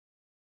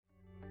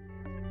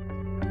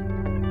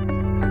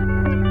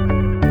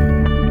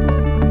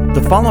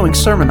The following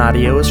sermon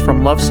audio is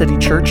from Love City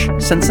Church,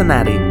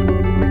 Cincinnati.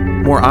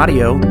 More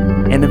audio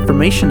and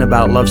information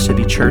about Love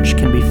City Church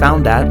can be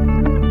found at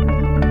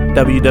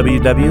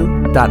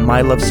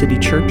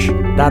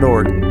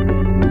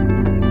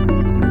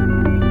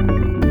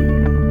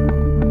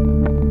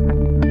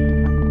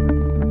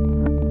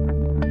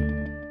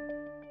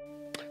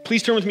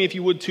Please turn with me, if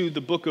you would, to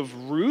the book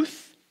of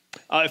Ruth.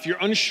 If you're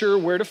unsure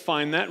where to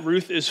find that,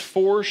 Ruth is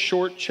 4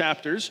 short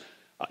chapters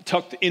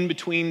tucked in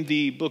between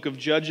the book of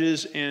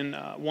Judges and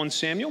 1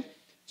 Samuel.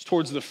 It's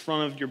towards the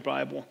front of your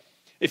Bible.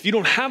 If you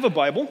don't have a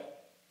Bible,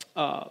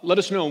 let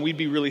us know. We'd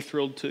be really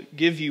thrilled to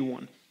give you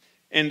one.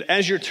 And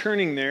as you're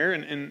turning there,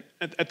 and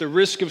at the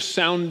risk of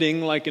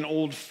sounding like an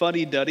old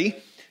fuddy-duddy,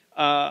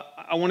 I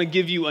want to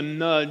give you a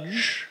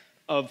nudge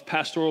of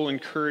pastoral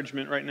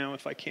encouragement right now,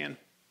 if I can.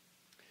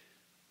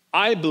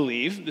 I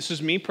believe, this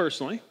is me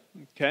personally,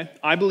 okay,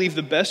 I believe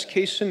the best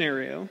case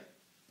scenario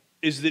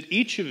is that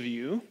each of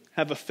you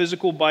have a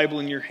physical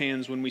Bible in your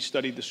hands when we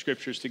study the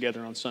scriptures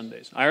together on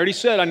Sundays. I already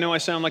said I know I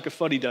sound like a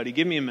fuddy-duddy.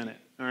 Give me a minute,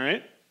 all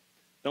right?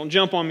 Don't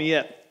jump on me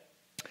yet.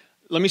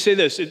 Let me say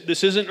this.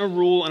 This isn't a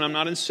rule, and I'm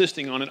not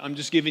insisting on it. I'm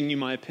just giving you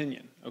my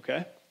opinion,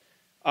 okay?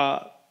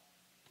 I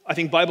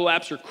think Bible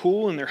apps are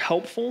cool, and they're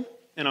helpful,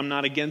 and I'm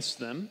not against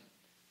them.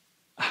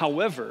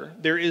 However,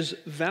 there is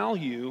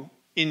value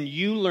in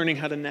you learning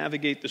how to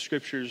navigate the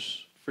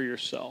scriptures for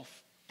yourself.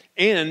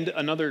 And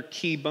another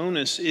key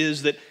bonus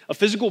is that a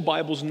physical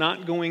Bible is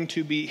not going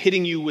to be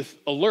hitting you with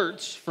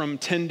alerts from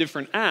 10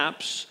 different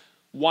apps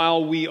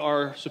while we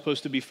are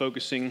supposed to be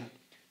focusing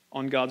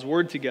on God's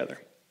Word together.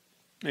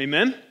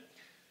 Amen?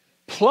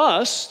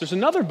 Plus, there's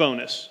another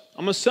bonus.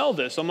 I'm going to sell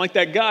this. I'm like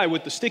that guy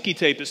with the sticky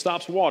tape that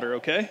stops water,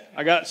 okay?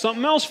 I got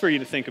something else for you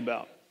to think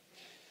about.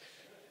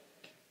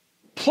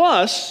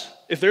 Plus,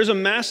 if there's a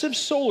massive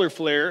solar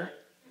flare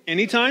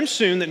anytime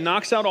soon that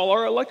knocks out all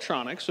our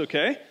electronics,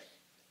 okay,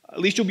 at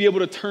least you'll be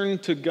able to turn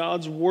to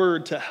God's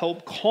Word to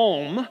help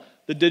calm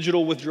the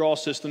digital withdrawal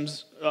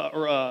systems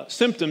or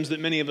symptoms that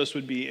many of us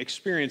would be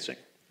experiencing,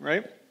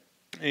 right?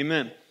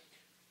 Amen.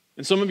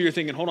 And some of you are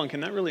thinking, hold on, can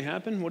that really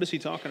happen? What is he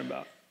talking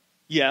about?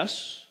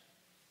 Yes.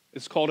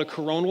 It's called a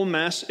coronal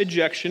mass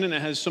ejection, and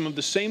it has some of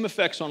the same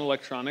effects on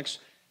electronics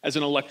as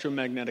an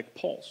electromagnetic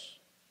pulse.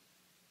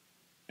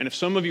 And if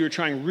some of you are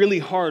trying really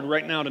hard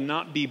right now to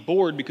not be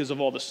bored because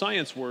of all the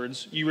science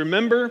words, you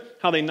remember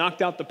how they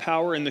knocked out the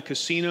power in the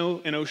casino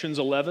in Ocean's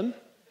 11?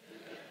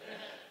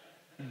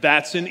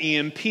 That's an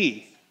EMP,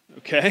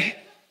 okay?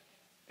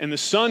 And the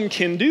sun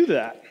can do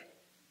that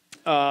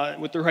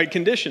with the right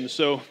conditions.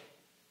 So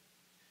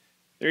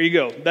there you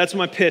go. That's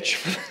my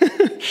pitch.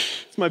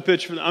 That's my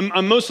pitch.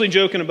 I'm mostly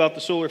joking about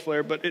the solar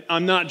flare, but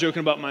I'm not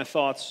joking about my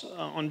thoughts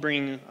on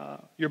bringing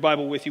your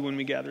Bible with you when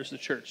we gather as the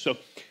church. So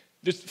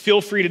just feel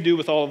free to do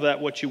with all of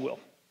that what you will.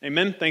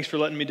 Amen? Thanks for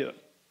letting me do it.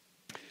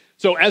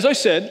 So as I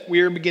said,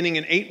 we are beginning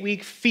an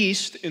 8-week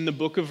feast in the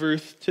book of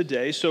Ruth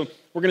today. So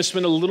we're going to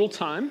spend a little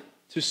time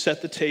to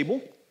set the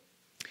table.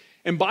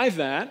 And by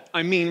that,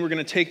 I mean we're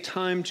going to take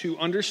time to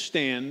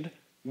understand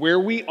where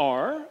we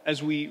are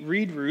as we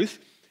read Ruth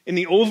in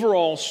the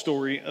overall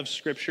story of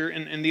Scripture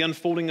and the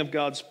unfolding of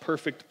God's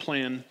perfect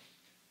plan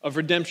of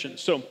redemption.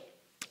 So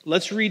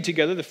let's read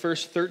together the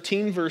first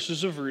 13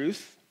 verses of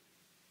Ruth,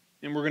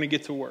 and we're going to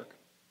get to work.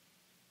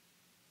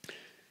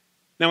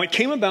 Now it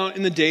came about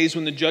in the days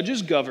when the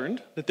judges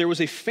governed that there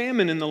was a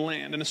famine in the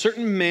land, and a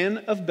certain man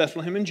of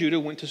Bethlehem in Judah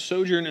went to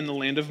sojourn in the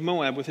land of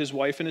Moab with his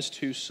wife and his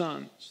 2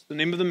 sons. The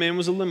name of the man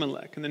was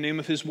Elimelech, and the name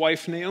of his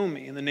wife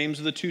Naomi, and the names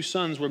of the 2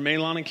 sons were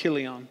Mahlon and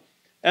Chilion,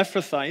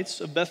 Ephrathites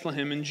of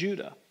Bethlehem in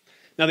Judah.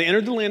 Now they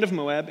entered the land of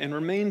Moab and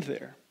remained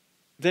there.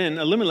 Then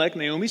Elimelech,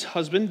 Naomi's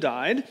husband,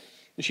 died,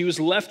 and she was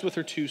left with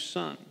her 2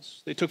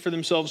 sons. They took for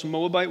themselves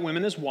Moabite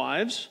women as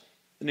wives.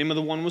 The name of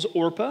the one was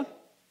Orpah,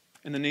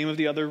 and the name of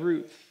the other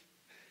Ruth.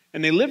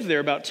 And they lived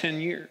there about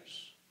 10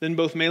 years. Then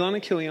both Mahlon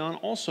and Chilion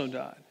also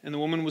died, and the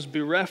woman was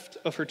bereft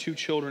of her 2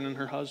 children and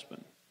her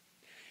husband.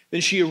 Then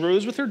she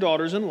arose with her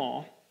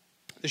daughters-in-law,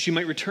 that she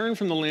might return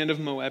from the land of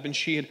Moab, and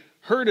she had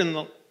heard in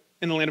the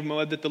land of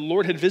Moab that the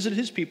Lord had visited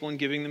his people in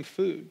giving them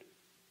food.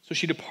 So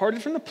she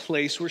departed from the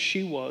place where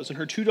she was, and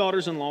her 2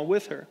 daughters-in-law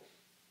with her.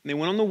 And they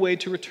went on the way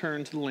to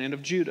return to the land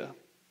of Judah.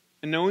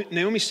 And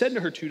Naomi said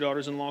to her 2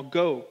 daughters-in-law,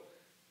 "Go,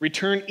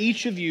 return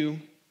each of you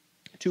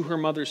to her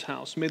mother's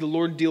house. May the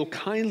Lord deal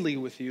kindly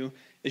with you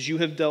as you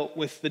have dealt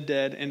with the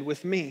dead and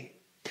with me.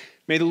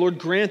 May the Lord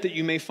grant that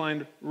you may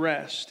find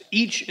rest,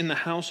 each in the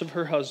house of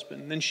her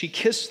husband." Then she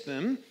kissed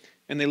them,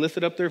 and they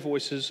lifted up their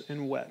voices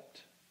and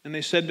wept. And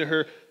they said to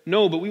her,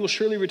 "No, but we will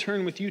surely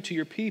return with you to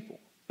your people."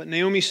 But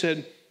Naomi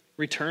said,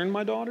 "Return,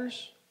 my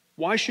daughters?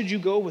 Why should you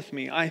go with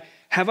me?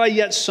 Have I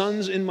yet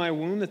sons in my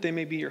womb that they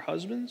may be your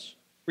husbands?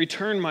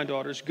 Return, my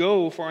daughters,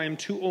 go, for I am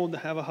too old to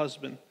have a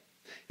husband.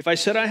 If I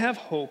said I have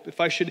hope, if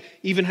I should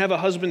even have a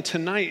husband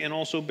tonight and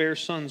also bear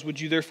sons, would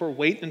you therefore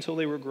wait until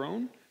they were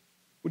grown?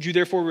 Would you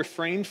therefore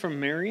refrain from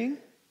marrying?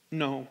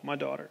 No, my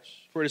daughters,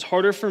 for it is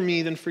harder for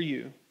me than for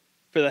you,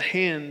 for the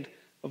hand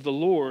of the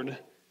Lord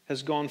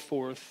has gone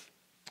forth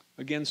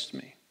against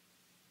me."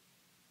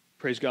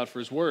 Praise God for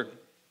his word.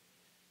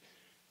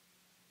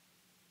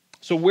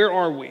 So where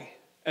are we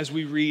as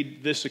we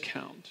read this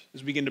account,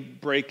 as we begin to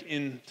break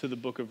into the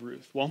book of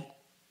Ruth? Well,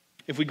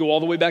 if we go all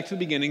the way back to the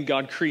beginning,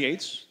 God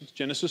creates. It's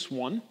Genesis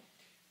 1.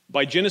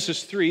 By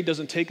Genesis 3, it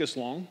doesn't take us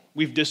long.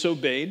 We've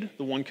disobeyed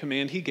the one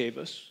command he gave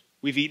us.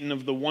 We've eaten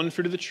of the one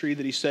fruit of the tree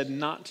that he said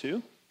not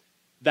to.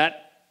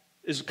 That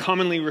is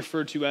commonly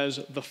referred to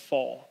as the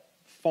fall.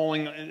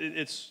 Falling,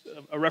 it's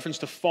a reference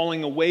to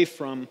falling away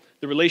from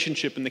the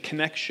relationship and the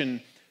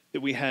connection that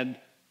we had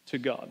to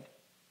God.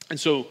 And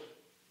so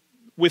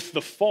with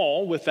the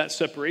fall, with that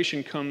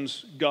separation,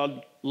 comes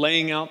God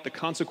laying out the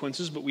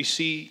consequences, but we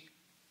see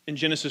in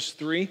Genesis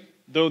 3,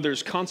 though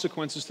there's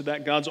consequences to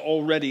that, God's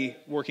already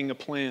working a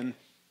plan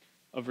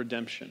of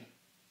redemption.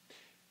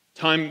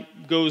 Time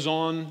goes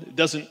on. It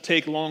doesn't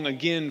take long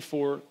again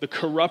for the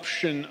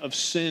corruption of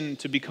sin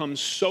to become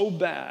so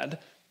bad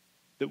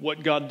that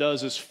what God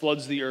does is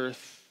floods the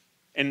earth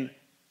and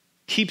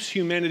keeps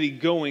humanity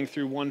going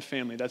through one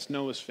family. That's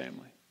Noah's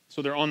family.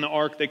 So they're on the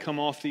ark. They come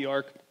off the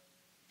ark.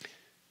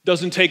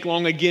 Doesn't take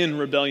long again,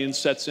 rebellion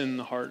sets in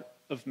the heart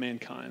of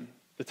mankind.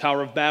 The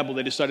Tower of Babel,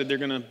 they decided they're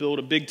going to build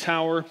a big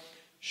tower,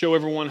 show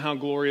everyone how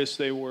glorious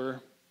they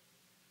were,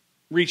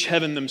 reach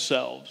heaven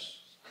themselves.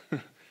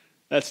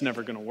 That's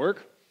never going to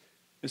work.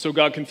 And so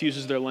God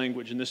confuses their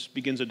language, and this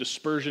begins a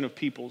dispersion of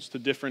peoples to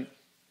different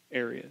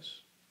areas.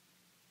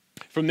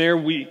 From there,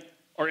 we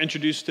are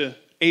introduced to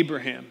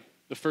Abraham,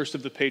 the first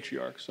of the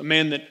patriarchs, a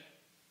man that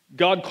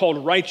God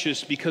called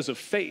righteous because of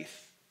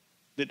faith,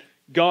 that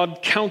God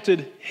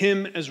counted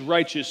him as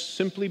righteous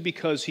simply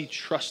because he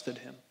trusted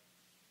him.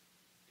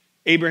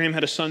 Abraham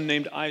had a son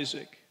named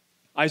Isaac.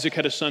 Isaac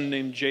had a son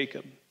named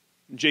Jacob.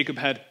 Jacob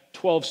had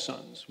 12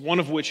 sons, one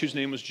of which whose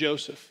name was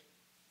Joseph.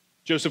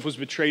 Joseph was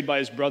betrayed by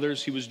his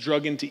brothers. He was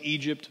dragged into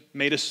Egypt,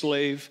 made a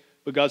slave,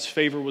 but God's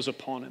favor was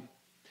upon him.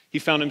 He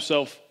found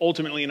himself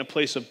ultimately in a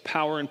place of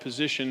power and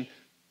position,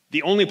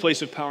 the only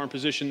place of power and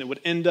position that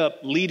would end up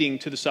leading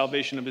to the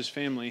salvation of his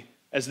family,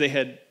 as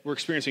they were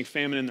experiencing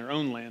famine in their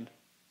own land.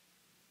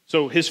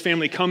 So his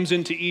family comes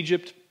into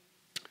Egypt.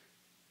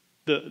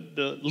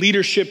 The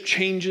leadership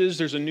changes.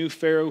 There's a new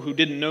Pharaoh who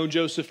didn't know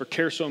Joseph or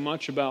care so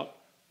much about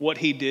what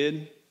he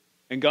did,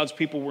 and God's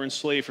people were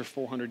enslaved for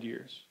 400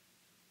 years.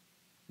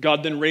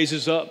 God then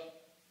raises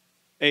up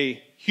a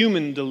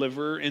human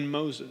deliverer in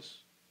Moses,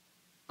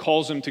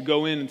 calls him to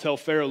go in and tell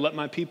Pharaoh, let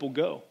my people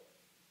go.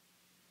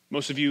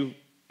 Most of you,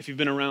 if you've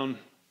been around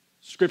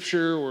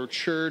scripture or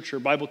church or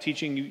Bible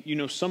teaching, you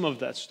know some of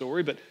that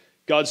story, but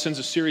God sends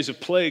a series of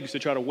plagues to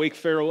try to wake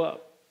Pharaoh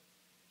up.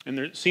 And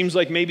it seems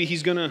like maybe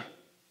he's going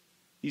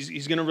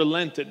to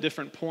relent at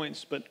different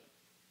points, but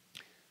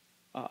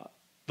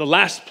the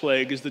last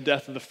plague is the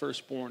death of the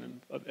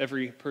firstborn of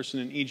every person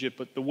in Egypt.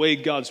 But the way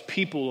God's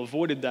people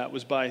avoided that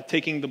was by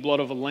taking the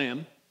blood of a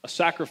lamb, a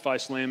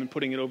sacrifice lamb, and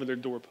putting it over their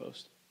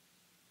doorpost.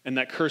 And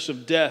that curse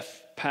of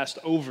death passed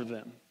over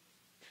them.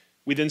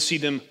 We then see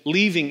them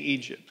leaving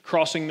Egypt,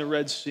 crossing the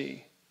Red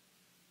Sea.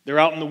 They're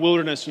out in the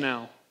wilderness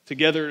now,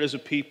 together as a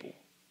people.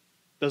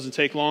 Doesn't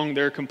take long.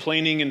 They're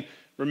complaining and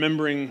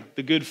remembering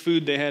the good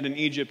food they had in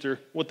Egypt, or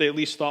what they at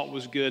least thought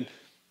was good.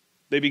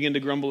 They begin to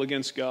grumble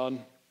against God.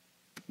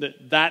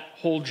 That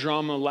whole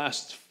drama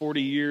lasts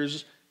 40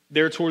 years.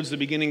 There towards the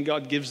beginning,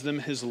 God gives them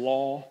his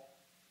law.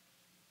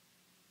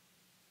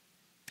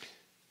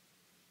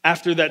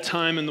 After that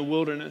time in the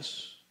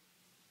wilderness,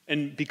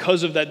 and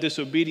because of that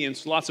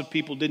disobedience, lots of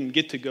people didn't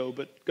get to go,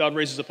 but God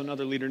raises up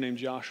another leader named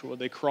Joshua.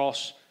 They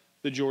cross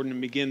the Jordan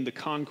and begin the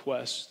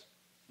conquest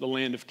of the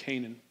land of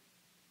Canaan.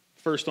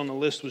 First on the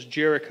list was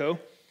Jericho,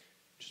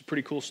 which is a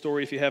pretty cool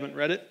story if you haven't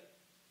read it.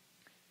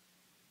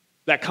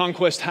 That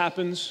conquest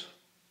happens,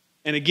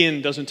 and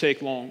again, doesn't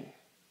take long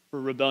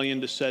for rebellion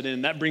to set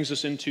in. That brings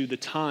us into the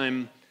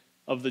time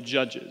of the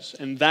Judges,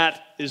 and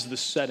that is the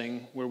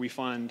setting where we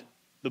find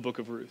the book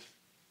of Ruth.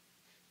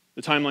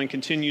 The timeline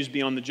continues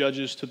beyond the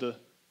Judges to the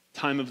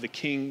time of the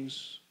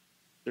kings.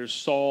 There's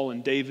Saul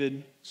and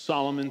David,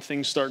 Solomon.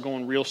 Things start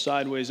going real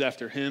sideways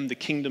after him. The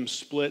kingdom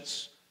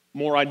splits,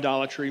 more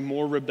idolatry,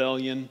 more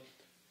rebellion.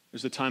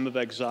 There's the time of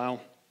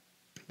exile.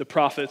 The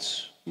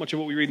prophets, much of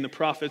what we read in the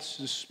prophets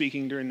is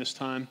speaking during this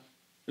time.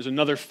 There's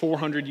another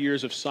 400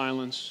 years of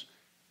silence,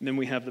 and then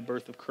we have the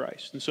birth of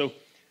Christ. And so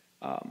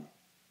I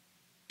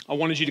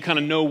wanted you to kind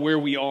of know where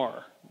we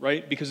are,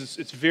 right? Because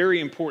it's very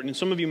important. And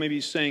some of you may be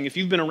saying, if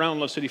you've been around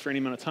Love City for any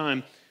amount of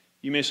time,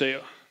 you may say,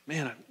 oh,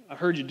 man, I've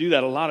heard you do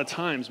that a lot of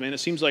times, man. It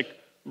seems like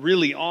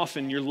really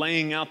often you're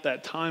laying out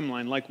that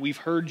timeline like we've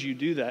heard you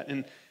do that.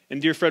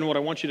 And dear friend, what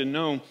I want you to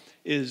know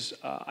is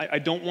I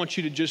don't want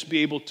you to just be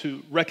able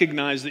to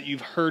recognize that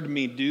you've heard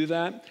me do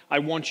that. I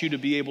want you to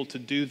be able to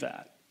do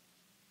that.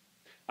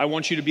 I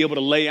want you to be able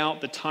to lay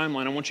out the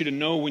timeline. I want you to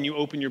know when you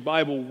open your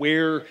Bible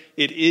where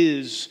it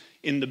is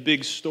in the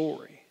big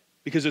story.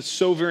 Because it's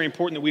so very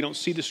important that we don't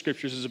see the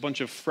scriptures as a bunch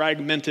of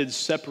fragmented,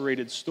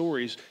 separated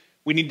stories.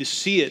 We need to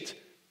see it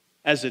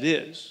as it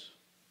is.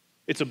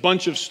 It's a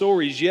bunch of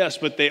stories, yes,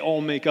 but they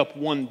all make up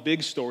one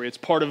big story. It's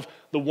part of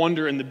the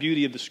wonder and the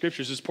beauty of the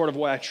scriptures. It's part of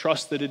why I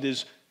trust that it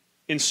is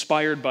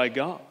inspired by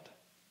God.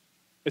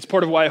 It's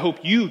part of why I hope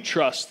you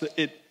trust that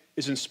it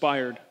is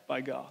inspired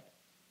by God.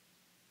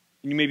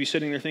 And you may be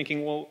sitting there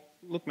thinking, well,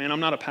 look, man, I'm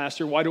not a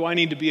pastor. Why do I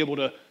need to be able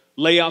to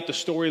lay out the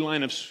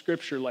storyline of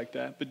Scripture like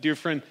that? But dear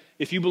friend,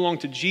 if you belong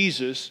to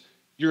Jesus,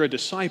 you're a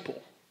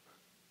disciple.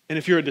 And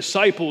if you're a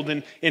disciple,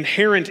 then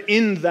inherent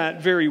in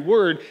that very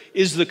word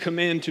is the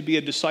command to be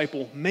a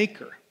disciple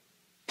maker.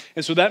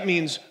 And so that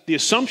means the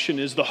assumption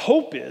is, the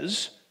hope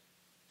is,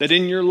 that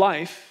in your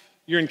life,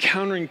 you're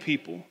encountering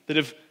people that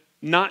have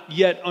not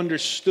yet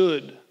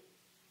understood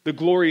the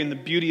glory and the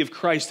beauty of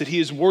Christ, that he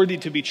is worthy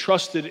to be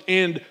trusted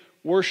and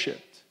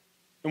worshiped.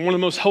 And one of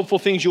the most helpful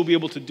things you'll be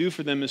able to do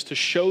for them is to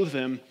show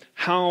them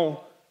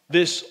how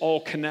this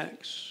all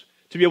connects,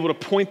 to be able to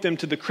point them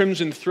to the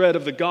crimson thread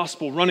of the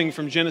gospel running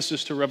from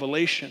Genesis to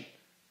Revelation,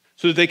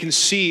 so that they can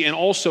see and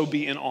also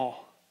be in awe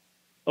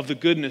of the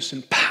goodness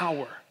and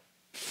power,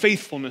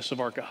 faithfulness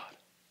of our God.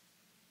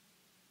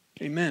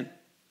 Amen.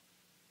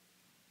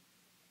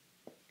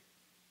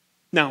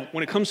 Now,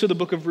 when it comes to the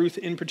book of Ruth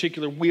in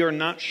particular, we are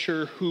not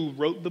sure who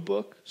wrote the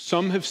book.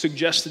 Some have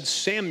suggested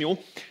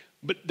Samuel,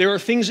 but there are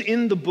things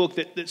in the book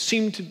that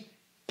seem to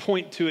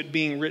point to it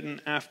being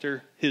written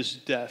after his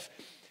death.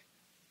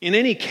 In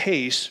any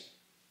case,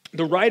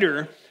 the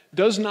writer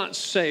does not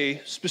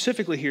say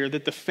specifically here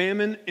that the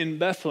famine in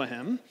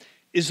Bethlehem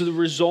is the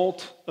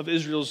result of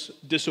Israel's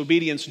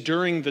disobedience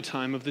during the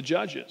time of the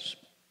judges.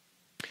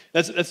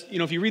 That's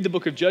if you read the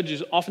book of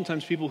Judges,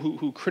 oftentimes people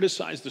who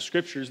criticize the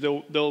scriptures,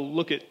 they'll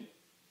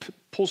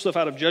pull stuff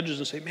out of Judges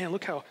and say, man,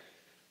 look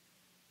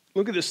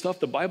at this stuff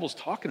the Bible's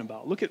talking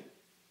about. Look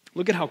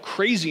at how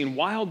crazy and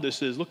wild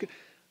this is.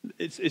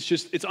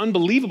 It's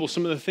unbelievable,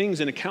 some of the things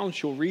and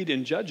accounts you'll read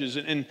in Judges.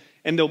 And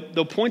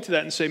they'll point to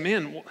that and say,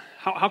 man,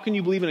 how can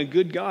you believe in a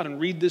good God and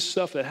read this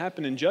stuff that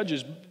happened in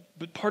Judges?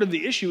 But part of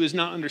the issue is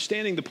not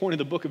understanding the point of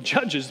the book of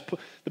Judges.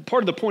 The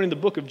part of the point of the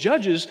book of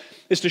Judges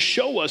is to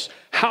show us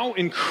how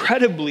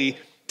incredibly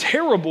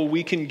terrible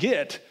we can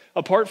get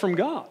apart from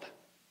God.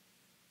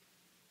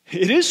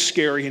 It is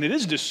scary and it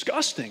is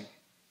disgusting.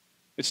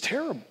 It's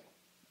terrible.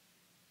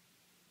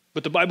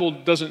 But the Bible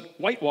doesn't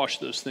whitewash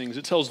those things.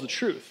 It tells the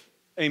truth.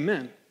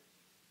 Amen.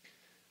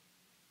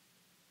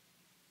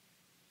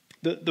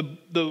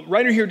 The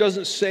writer here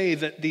doesn't say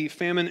that the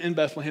famine in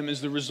Bethlehem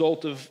is the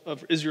result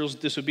of Israel's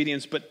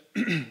disobedience, but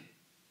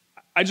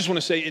I just want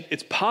to say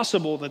it's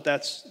possible that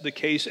that's the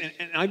case,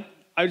 and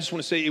I just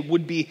want to say it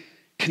would be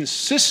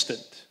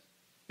consistent,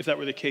 if that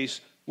were the case,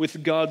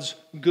 with God's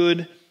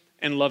good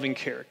and loving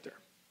character.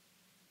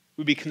 It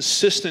would be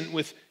consistent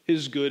with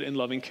his good and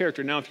loving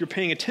character. Now, if you're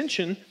paying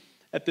attention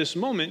at this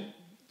moment,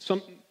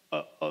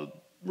 a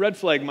red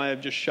flag might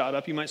have just shot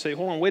up. You might say,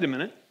 hold on, wait a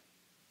minute.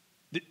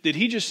 Did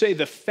he just say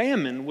the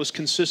famine was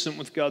consistent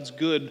with God's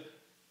good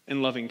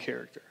and loving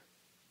character?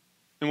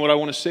 And what I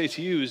want to say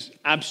to you is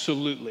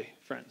absolutely,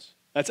 friends.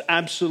 That's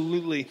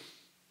absolutely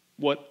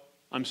what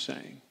I'm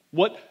saying.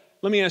 Let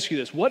me ask you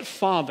this. What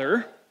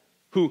father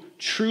who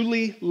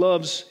truly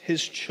loves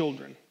his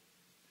children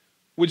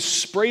would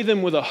spray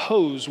them with a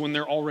hose when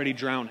they're already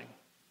drowning?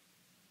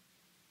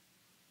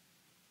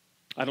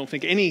 I don't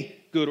think any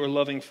good or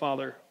loving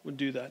father would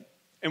do that.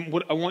 And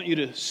what I want you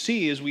to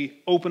see as we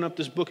open up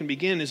this book and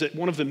begin is that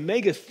one of the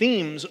mega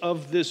themes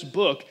of this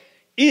book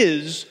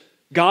is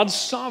God's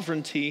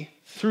sovereignty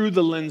through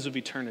the lens of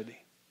eternity.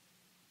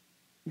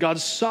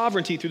 God's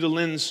sovereignty through the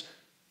lens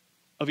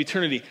of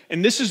eternity.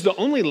 And this is the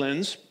only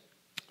lens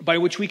by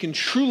which we can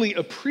truly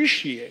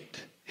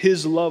appreciate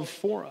his love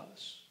for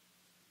us.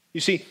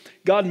 You see,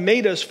 God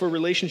made us for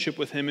relationship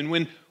with him, and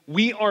when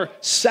we are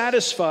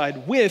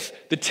satisfied with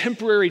the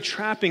temporary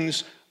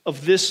trappings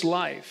of this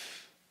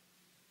life,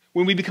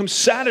 when we become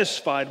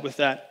satisfied with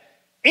that,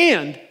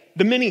 and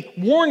the many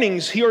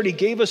warnings he already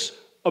gave us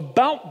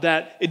about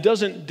that, it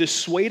doesn't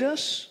dissuade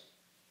us,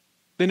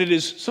 then it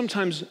is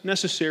sometimes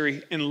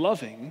necessary and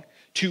loving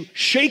to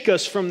shake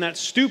us from that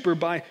stupor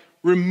by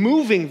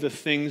removing the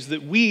things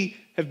that we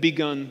have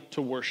begun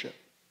to worship.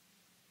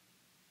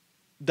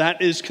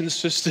 That is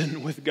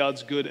consistent with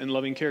God's good and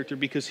loving character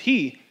because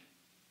he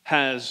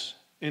has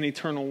an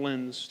eternal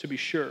lens, to be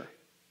sure.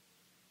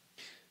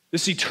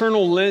 This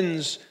eternal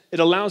lens, it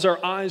allows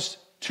our eyes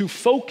to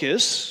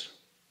focus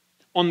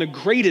on the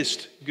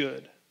greatest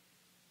good.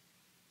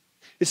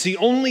 It's the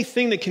only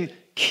thing that can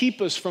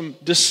keep us from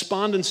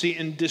despondency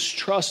and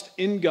distrust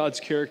in God's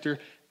character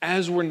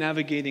as we're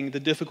navigating the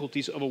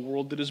difficulties of a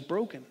world that is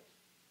broken.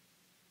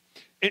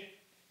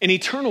 An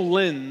eternal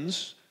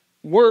lens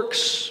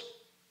works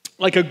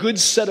like a good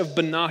set of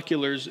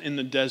binoculars in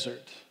the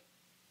desert.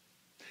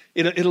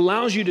 It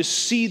allows you to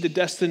see the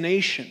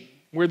destination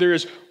where there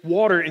is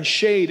water and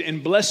shade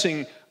and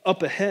blessing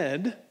up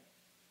ahead,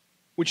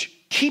 which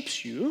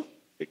keeps you,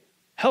 it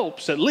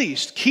helps at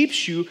least,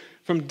 keeps you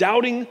from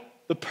doubting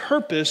the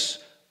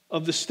purpose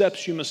of the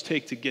steps you must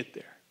take to get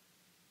there.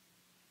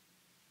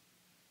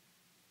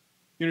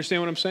 You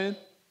understand what I'm saying?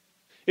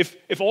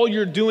 If all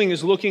you're doing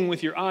is looking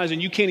with your eyes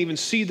and you can't even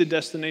see the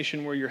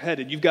destination where you're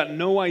headed, you've got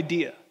no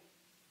idea.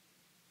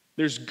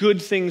 There's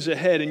good things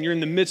ahead and you're in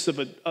the midst of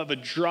a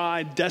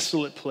dry,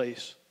 desolate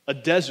place, a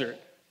desert.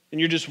 and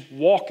you're just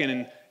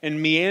walking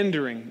and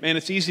meandering, man,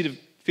 it's easy to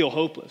feel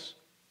hopeless.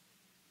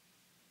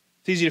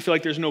 It's easy to feel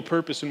like there's no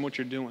purpose in what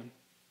you're doing.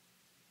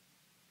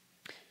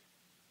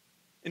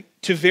 And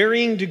to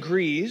varying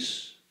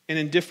degrees and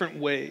in different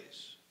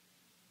ways,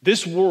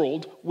 this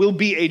world will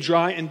be a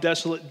dry and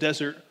desolate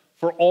desert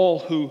for all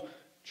who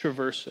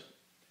traverse it.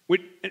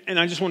 And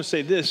I just want to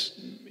say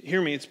this,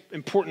 hear me, it's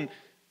important.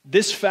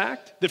 This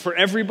fact that for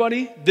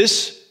everybody,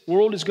 this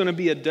world is going to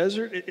be a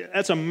desert,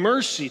 that's a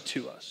mercy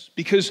to us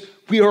because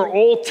we are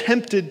all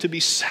tempted to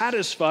be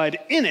satisfied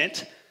in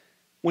it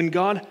when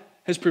God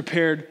has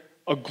prepared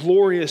a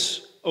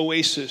glorious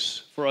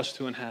oasis for us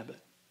to inhabit.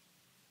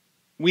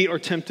 We are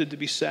tempted to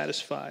be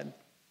satisfied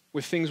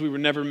with things we were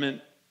never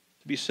meant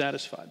to be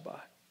satisfied by.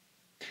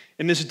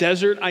 And this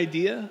desert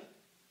idea,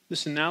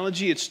 this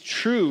analogy, it's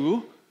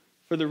true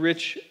for the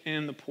rich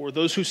and the poor,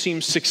 those who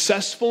seem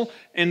successful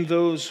and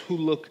those who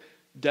look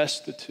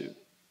destitute.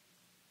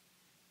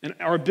 And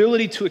our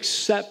ability to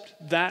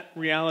accept that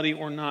reality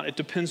or not, it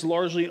depends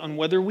largely on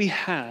whether we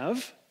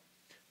have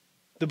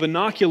the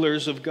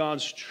binoculars of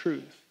God's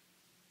truth,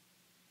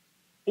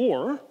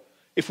 or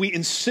if we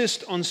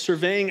insist on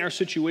surveying our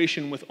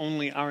situation with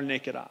only our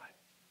naked eye.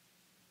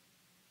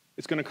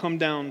 It's going to come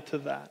down to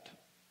that.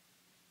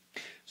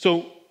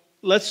 So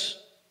let's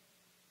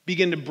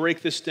begin to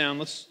break this down.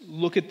 Let's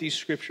look at these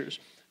scriptures.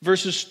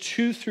 Verses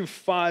 2 through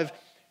 5,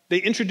 they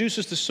introduce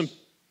us to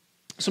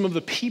some of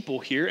the people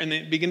here, and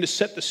they begin to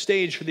set the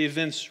stage for the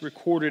events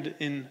recorded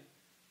in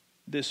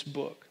this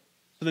book.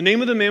 So the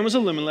name of the man was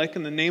Elimelech,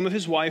 and the name of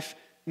his wife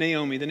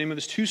Naomi. The name of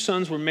his two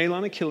sons were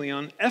Mahlon and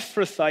Chilion,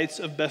 Ephrathites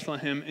of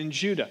Bethlehem in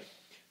Judah.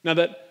 Now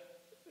that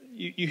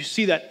you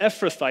see that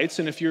Ephrathites,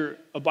 and if you're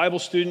a Bible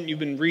student, you've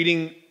been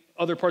reading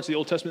other parts of the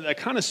Old Testament, that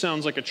kind of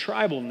sounds like a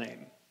tribal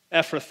name.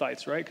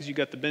 Ephrathites, right? Because you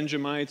got the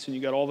Benjamites and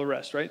you got all the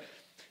rest, right?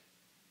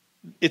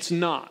 It's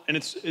not, and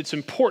it's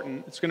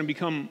important. It's going to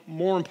become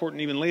more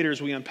important even later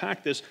as we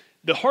unpack this.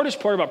 The hardest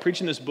part about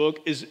preaching this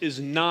book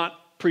is not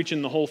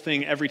preaching the whole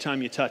thing every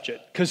time you touch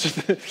it,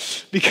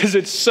 because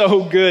it's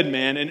so good,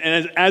 man.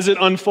 And as it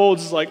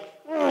unfolds, it's like,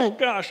 oh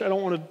gosh, I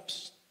don't want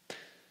to.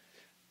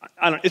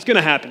 It's going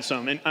to happen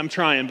some, and I'm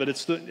trying, but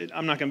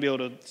I'm not going to be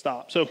able to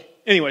stop. So,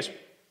 anyways,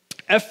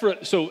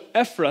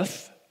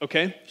 Ephrath.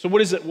 Okay, so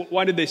what is it?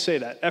 Why did they say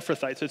that?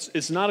 Ephrathites.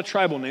 It's not a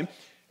tribal name.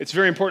 It's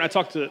very important. I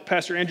talked to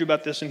Pastor Andrew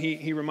about this, and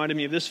he reminded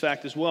me of this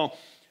fact as well.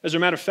 As a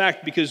matter of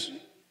fact, because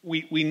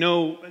we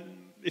know,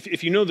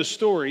 if you know the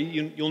story,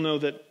 you'll know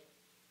that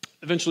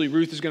eventually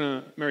Ruth is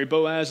going to marry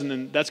Boaz, and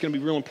then that's going to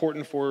be real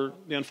important for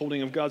the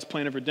unfolding of God's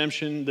plan of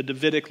redemption, the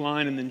Davidic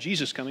line, and then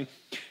Jesus coming.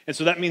 And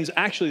so that means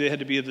actually they had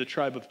to be of the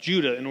tribe of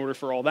Judah in order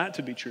for all that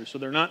to be true. So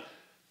they're not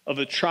of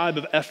the tribe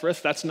of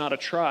Ephrath. That's not a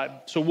tribe.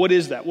 So what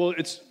is that? Well,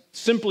 it's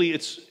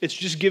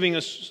just giving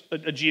us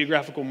a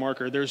geographical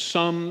marker. There's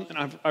some,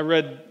 and I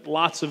read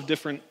lots of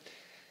different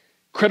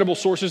credible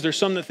sources. There's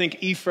some that think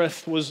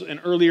Ephrath was an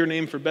earlier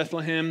name for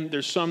Bethlehem.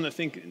 There's some that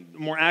think a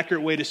more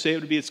accurate way to say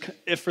it would be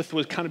Ephrath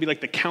would kind of be like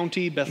the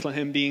county,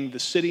 Bethlehem being the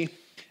city.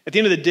 At the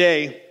end of the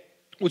day,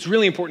 what's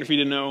really important for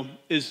you to know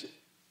is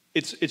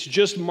it's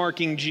just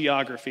marking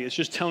geography. It's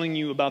just telling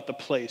you about the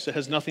place. It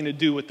has nothing to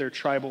do with their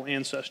tribal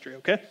ancestry,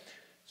 okay?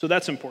 So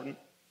that's important.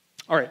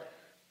 All right.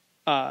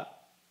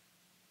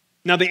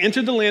 Now they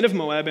entered the land of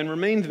Moab and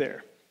remained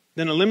there.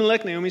 Then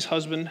Elimelech, Naomi's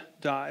husband,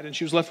 died, and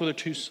she was left with her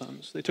two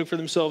sons. They took for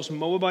themselves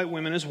Moabite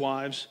women as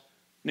wives.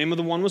 The name of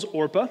the one was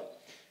Orpah, and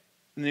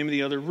the name of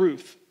the other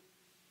Ruth.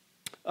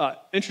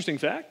 Interesting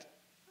fact.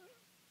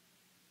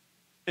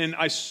 And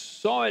I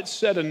saw it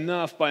said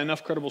enough by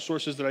enough credible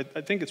sources that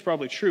I think it's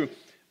probably true.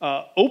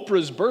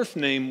 Oprah's birth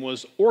name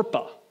was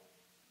Orpah,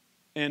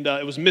 and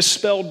it was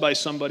misspelled by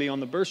somebody on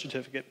the birth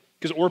certificate,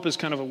 because Orpah is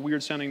kind of a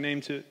weird-sounding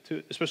name,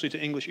 especially to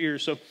English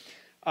ears. So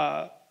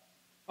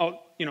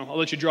I'll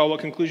let you draw what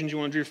conclusions you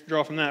want to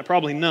draw from that.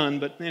 Probably none,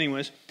 but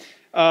anyways.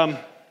 And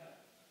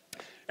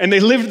they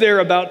lived there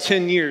about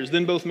 10 years.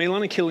 Then both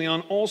Mahlon and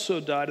Chilion also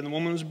died, and the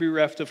woman was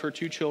bereft of her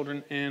two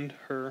children and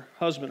her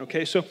husband.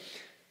 Okay, so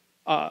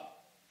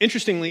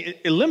interestingly,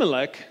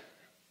 Elimelech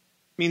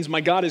means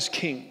my God is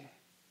king.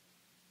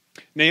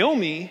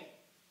 Naomi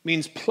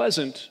means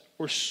pleasant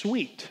or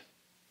sweet.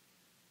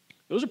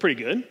 Those are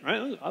pretty good,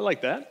 right? I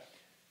like that.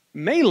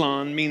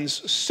 Mahlon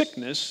means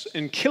sickness,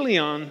 and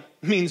Chilion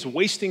means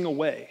wasting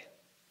away.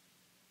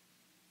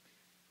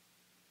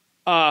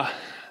 The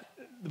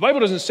Bible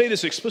doesn't say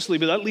this explicitly,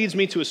 but that leads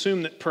me to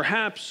assume that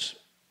perhaps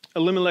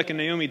Elimelech and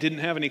Naomi didn't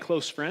have any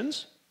close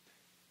friends.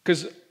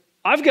 Because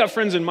I've got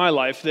friends in my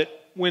life that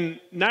when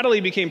Natalie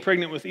became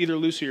pregnant with either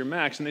Lucy or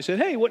Max, and they said,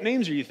 hey, what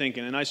names are you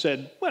thinking? And I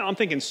said, well, I'm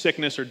thinking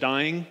sickness or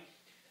dying.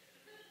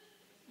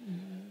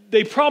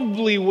 They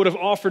probably would have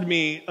offered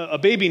me a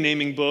baby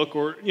naming book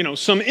or,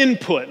 some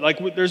input.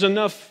 Like there's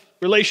enough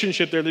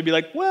relationship there. They'd be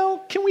like, well,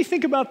 can we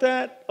think about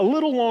that a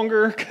little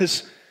longer?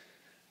 Because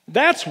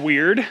that's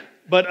weird.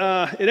 But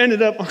it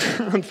ended up,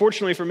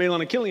 unfortunately for Mahlon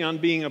and Chilion,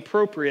 being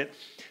appropriate.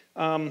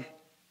 And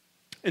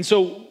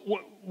so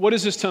what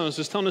is this telling us?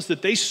 It's telling us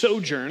that they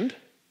sojourned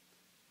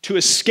to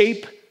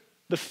escape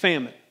the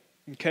famine.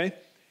 Okay?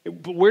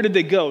 But where did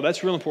they go?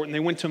 That's real important. They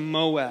went to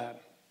Moab,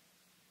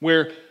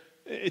 where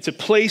it's a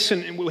place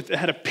that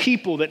had a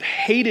people that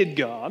hated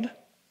God,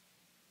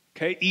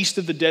 okay, east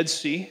of the Dead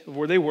Sea, of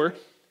where they were.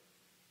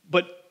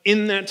 But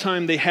in that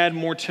time, they had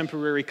more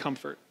temporary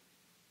comfort.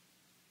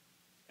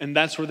 And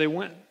that's where they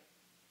went.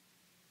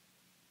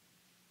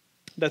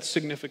 That's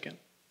significant.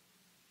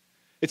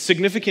 It's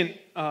significant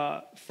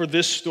for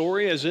this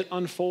story as it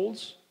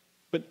unfolds,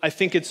 but I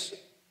think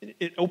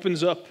it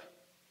opens up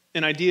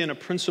an idea and a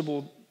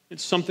principle.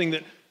 It's something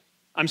that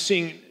I'm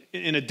seeing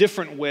in a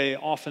different way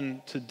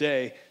often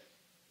today.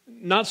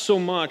 Not so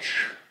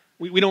much,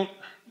 we don't,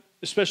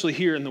 especially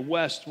here in the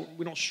West,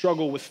 we don't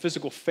struggle with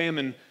physical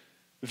famine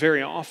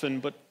very often,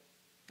 but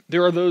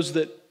there are those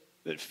that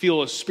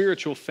feel a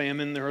spiritual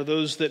famine. There are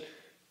those that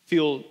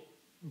feel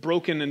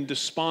broken and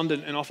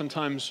despondent and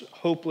oftentimes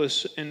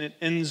hopeless, and it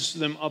ends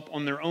them up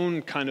on their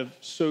own kind of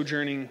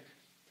sojourning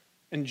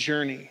and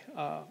journey.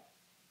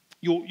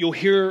 You'll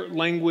hear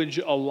language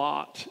a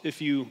lot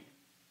if you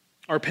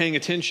are paying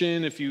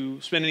attention, if you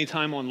spend any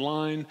time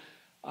online.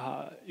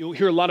 You'll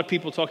hear a lot of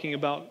people talking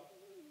about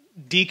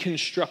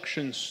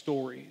deconstruction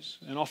stories.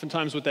 And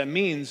oftentimes what that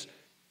means,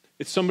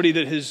 it's somebody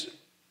that has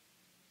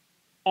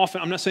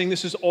often, I'm not saying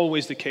this is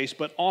always the case,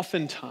 but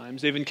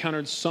oftentimes they've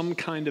encountered some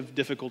kind of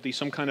difficulty,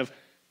 some kind of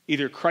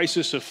either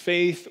crisis of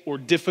faith or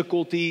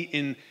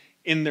difficulty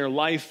in their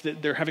life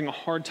that they're having a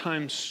hard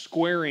time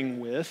squaring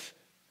with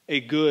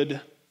a good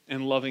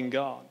and loving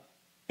God.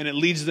 And it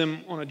leads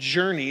them on a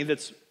journey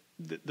that's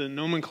the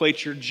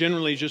nomenclature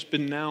generally just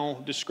been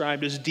now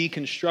described as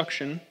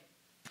deconstruction.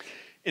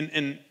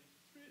 And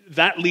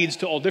that leads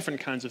to all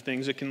different kinds of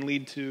things. It can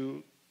lead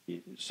to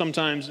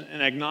sometimes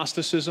an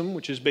agnosticism,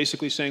 which is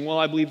basically saying, well,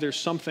 I believe there's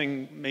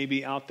something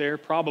maybe out there,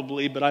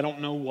 probably, but I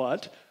don't know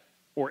what.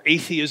 Or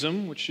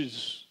atheism, which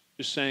is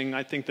just saying,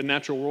 I think the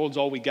natural world's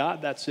all we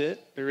got, that's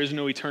it. There is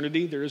no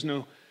eternity, there's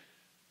no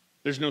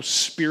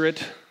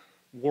spirit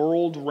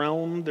world,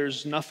 realm,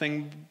 there's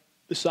nothing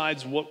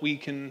besides what we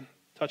can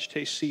touch,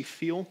 taste, see,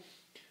 feel.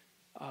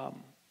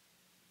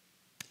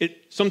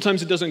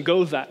 Sometimes it doesn't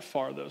go that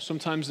far, though.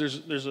 Sometimes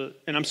there's a,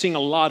 and I'm seeing a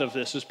lot of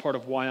this as part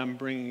of why I'm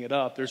bringing it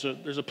up. There's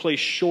a place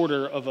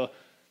shorter of a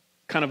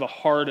kind of a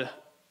hard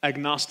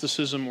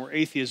agnosticism or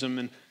atheism,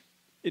 and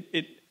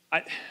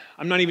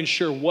I'm not even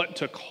sure what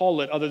to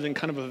call it other than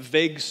kind of a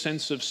vague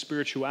sense of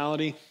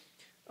spirituality.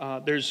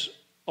 There's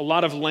a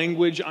lot of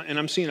language, and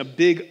I'm seeing a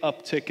big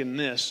uptick in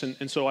this,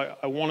 and so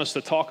I want us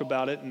to talk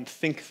about it and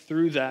think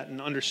through that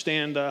and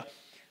understand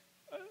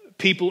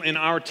people in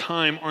our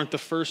time aren't the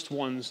first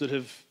ones that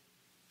have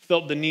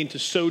felt the need to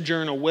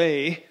sojourn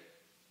away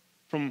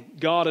from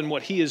God and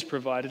what He has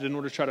provided in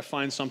order to try to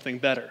find something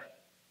better.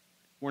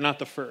 We're not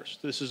the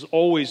first. This has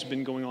always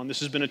been going on. This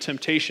has been a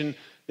temptation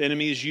the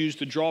enemy has used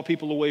to draw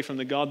people away from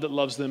the God that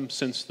loves them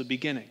since the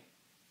beginning.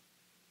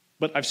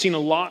 But I've seen a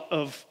lot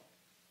of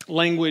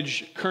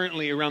language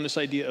currently around this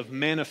idea of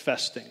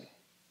manifesting.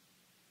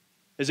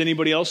 Has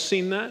anybody else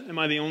seen that? Am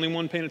I the only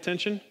one paying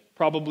attention?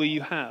 Probably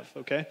you have,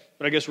 okay?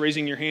 But I guess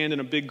raising your hand in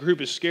a big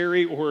group is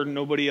scary, or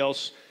nobody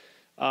else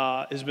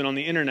has been on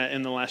the internet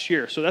in the last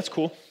year. So that's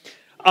cool.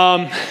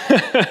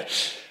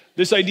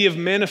 This idea of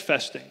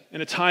manifesting,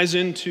 and it ties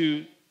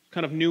into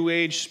kind of New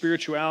Age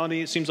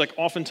spirituality. It seems like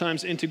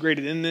oftentimes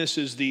integrated in this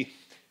is the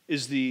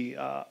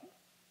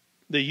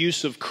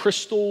use of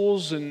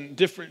crystals and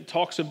different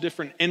talks of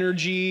different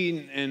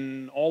energy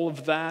and all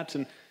of that.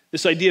 And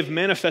this idea of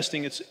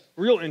manifesting, it's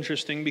real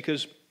interesting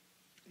because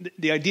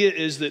the idea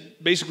is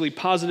that basically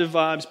positive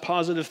vibes,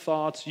 positive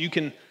thoughts, you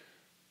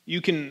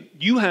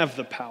have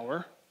the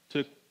power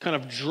to kind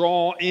of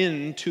draw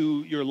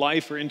into your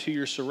life or into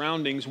your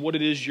surroundings what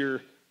it is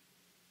you're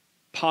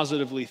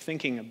positively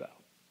thinking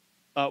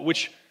about,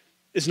 which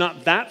is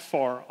not that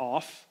far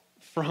off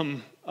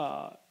from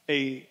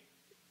a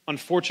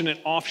unfortunate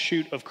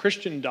offshoot of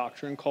Christian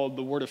doctrine called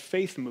the Word of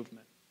Faith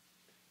movement,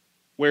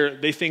 where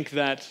they think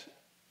that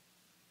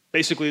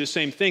basically the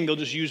same thing, they'll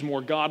just use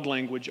more God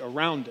language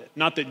around it.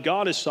 Not that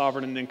God is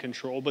sovereign and in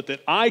control, but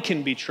that I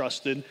can be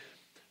trusted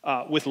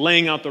with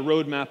laying out the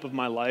roadmap of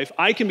my life.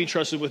 I can be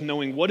trusted with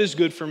knowing what is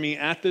good for me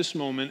at this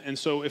moment. And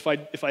so if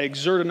I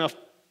exert enough,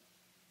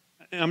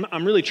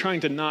 I'm really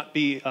trying to not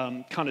be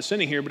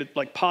condescending here, but it's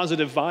like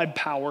positive vibe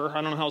power,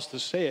 I don't know how else to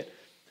say it.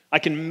 I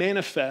can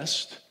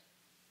manifest,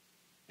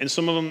 and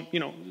some of them,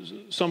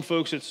 some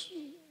folks, it's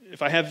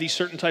if I have these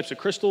certain types of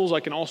crystals,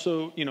 I can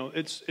also,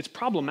 it's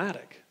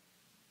problematic.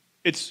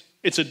 It's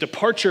a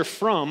departure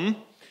from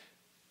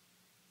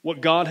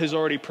what God has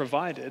already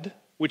provided,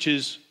 which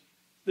is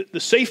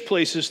the safe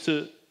place is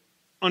to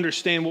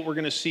understand what we're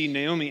going to see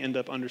Naomi end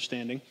up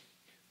understanding,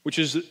 which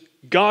is that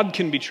God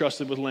can be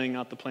trusted with laying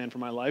out the plan for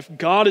my life.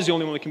 God is the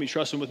only one that can be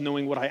trusted with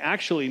knowing what I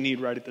actually need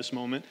right at this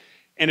moment.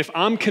 And if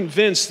I'm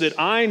convinced that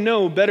I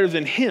know better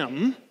than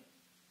Him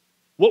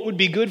what would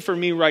be good for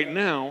me right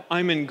now,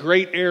 I'm in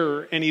great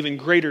error and even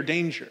greater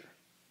danger.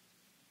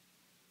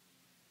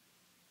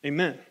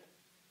 Amen.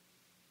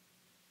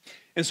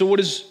 And so what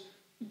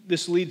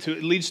this lead to?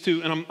 It leads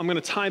to, and I'm going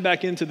to tie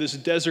back into this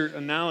desert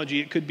analogy.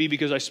 It could be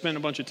because I spent a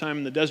bunch of time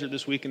in the desert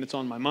this week and it's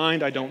on my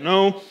mind. I don't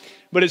know.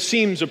 But it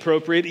seems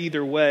appropriate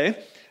either way.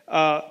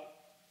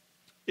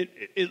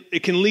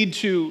 It can lead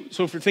to,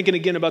 so if we're thinking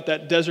again about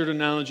that desert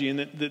analogy and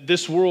that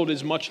this world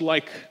is much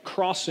like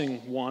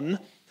crossing one,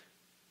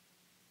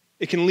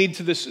 it can lead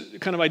to this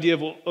kind of idea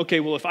of,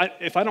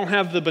 if I don't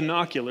have the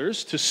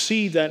binoculars to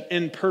see that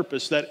end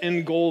purpose, that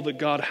end goal that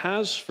God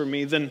has for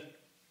me, then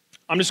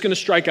I'm just going to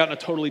strike out in a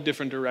totally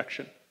different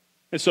direction.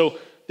 And so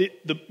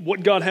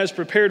what God has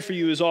prepared for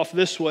you is off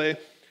this way.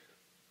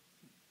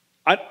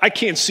 I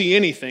can't see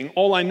anything.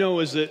 All I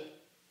know is that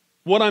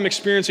what I'm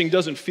experiencing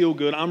doesn't feel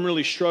good. I'm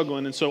really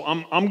struggling, and so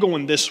I'm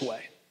going this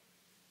way.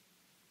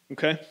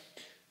 Okay?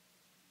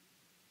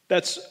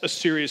 That's a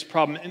serious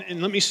problem.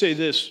 And let me say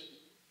this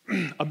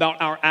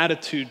about our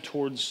attitude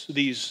towards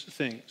these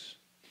things.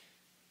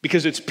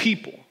 Because it's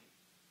people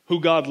who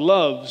God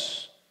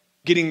loves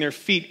getting their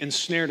feet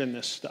ensnared in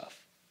this stuff.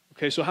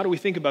 Okay, so how do we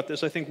think about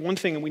this? I think one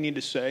thing that we need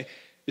to say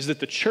is that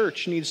the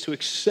church needs to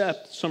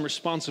accept some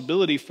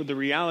responsibility for the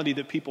reality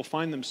that people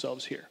find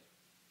themselves here.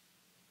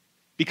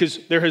 Because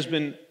there has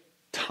been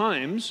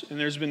times and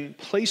there's been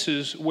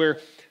places where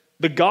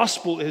the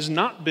gospel has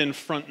not been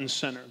front and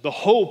center. The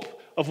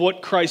hope of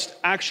what Christ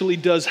actually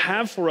does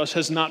have for us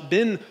has not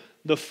been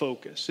the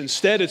focus.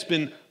 Instead, it's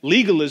been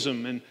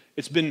legalism, and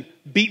it's been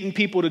beating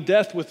people to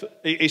death with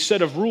a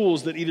set of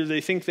rules that either they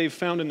think they've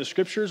found in the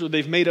scriptures or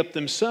they've made up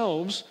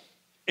themselves,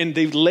 and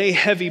they lay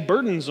heavy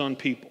burdens on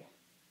people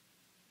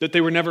that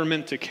they were never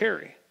meant to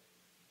carry.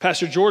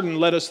 Pastor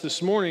Jordan led us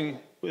this morning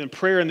in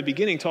prayer in the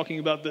beginning talking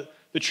about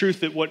the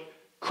truth that what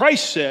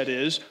Christ said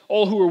is,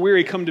 all who are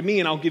weary come to me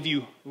and I'll give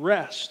you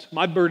rest.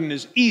 My burden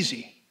is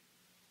easy.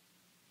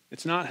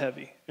 It's not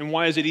heavy. And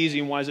why is it easy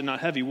and why is it not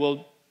heavy?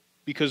 Well,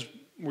 because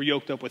we're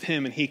yoked up with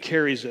him and he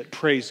carries it.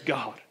 Praise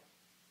God.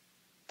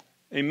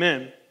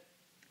 Amen.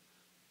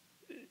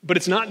 But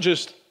it's not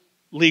just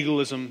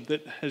legalism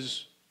that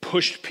has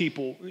pushed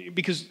people,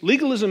 because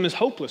legalism is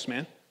hopeless,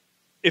 man.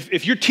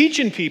 If you're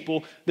teaching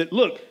people that,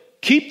 look,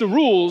 keep the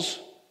rules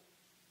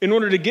in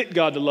order to get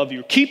God to love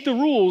you, keep the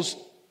rules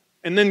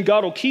and then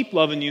God will keep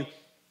loving you,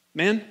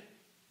 man,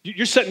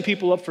 you're setting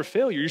people up for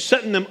failure. You're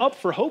setting them up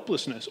for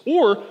hopelessness,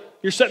 or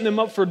you're setting them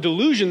up for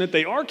delusion that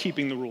they are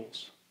keeping the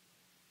rules.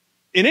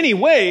 In any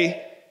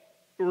way,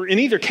 or in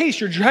either case,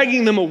 you're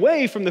dragging them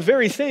away from the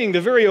very thing,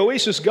 the very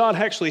oasis God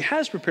actually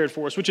has prepared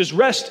for us, which is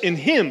rest in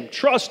him,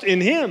 trust in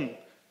him.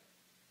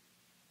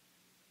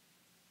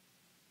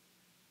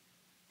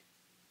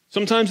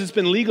 Sometimes it's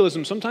been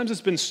legalism. Sometimes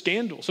it's been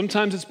scandal.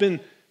 Sometimes it's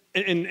been,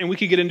 and we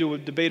could get into a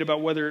debate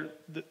about whether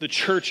the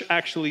church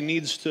actually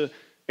needs to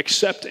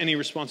accept any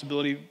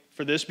responsibility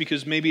for this,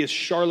 because maybe it's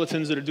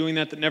charlatans that are doing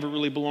that never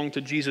really belong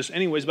to Jesus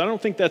anyways. But I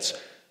don't think that's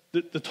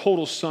the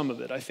total sum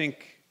of it. I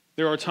think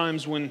there are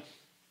times when,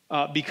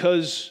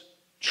 because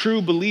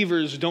true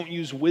believers don't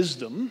use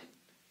wisdom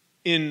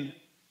in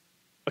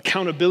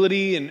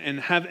accountability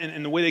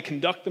and the way they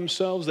conduct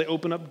themselves, they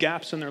open up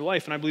gaps in their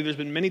life. And I believe there's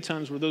been many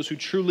times where those who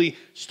truly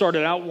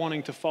started out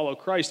wanting to follow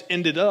Christ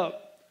ended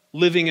up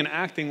living and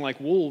acting like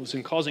wolves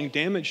and causing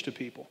damage to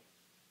people.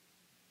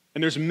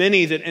 And there's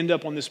many that end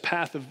up on this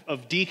path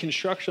of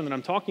deconstruction that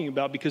I'm talking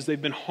about because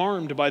they've been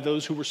harmed by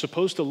those who were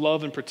supposed to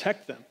love and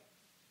protect them.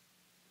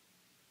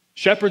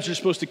 Shepherds are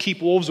supposed to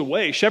keep wolves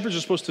away. Shepherds are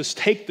supposed to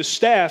take the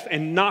staff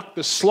and knock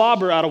the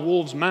slobber out of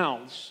wolves'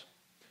 mouths.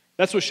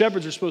 That's what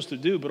shepherds are supposed to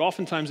do, but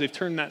oftentimes they've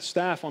turned that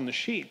staff on the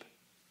sheep.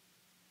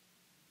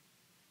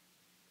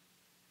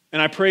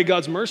 And I pray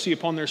God's mercy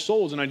upon their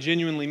souls, and I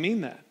genuinely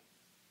mean that.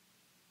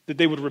 That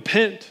they would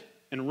repent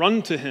and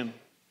run to him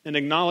and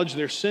acknowledge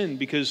their sin,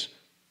 because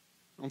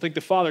I don't think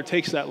the Father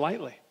takes that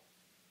lightly.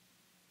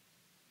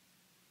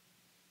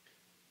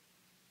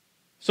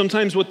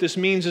 Sometimes what this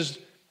means is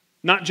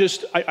not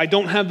just, I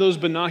don't have those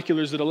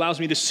binoculars that allows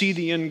me to see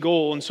the end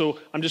goal, and so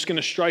I'm just going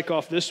to strike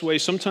off this way.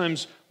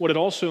 Sometimes what it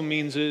also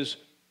means is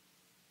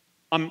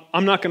I'm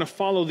not going to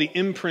follow the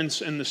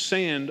imprints in the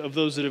sand of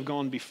those that have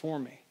gone before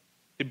me.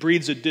 It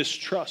breeds a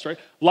distrust, right?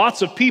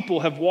 Lots of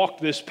people have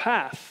walked this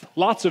path.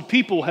 Lots of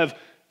people have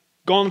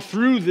gone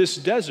through this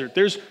desert.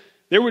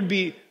 There would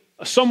be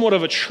somewhat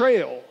of a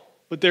trail,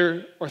 but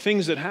there are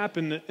things that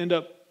happen that end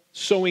up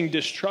sowing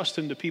distrust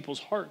into people's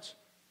hearts.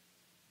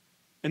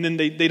 And then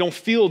they don't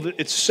feel that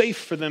it's safe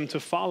for them to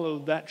follow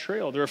that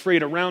trail. They're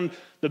afraid around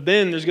the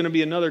bend there's going to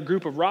be another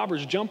group of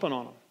robbers jumping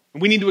on them.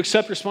 And we need to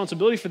accept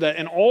responsibility for that.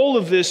 And all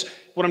of this,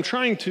 what I'm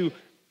trying to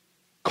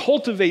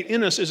cultivate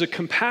in us is a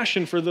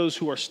compassion for those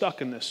who are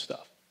stuck in this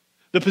stuff.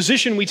 The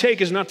position we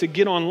take is not to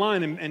get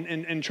online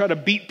and try to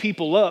beat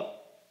people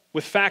up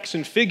with facts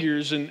and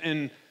figures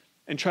and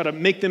try to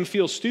make them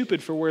feel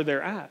stupid for where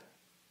they're at.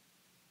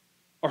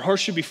 Our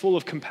hearts should be full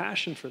of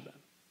compassion for them.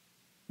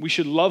 We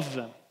should love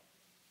them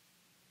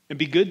and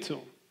be good to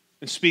them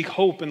and speak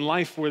hope and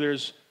life where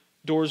there's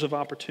doors of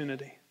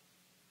opportunity.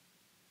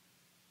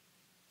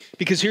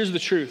 Because here's the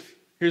truth.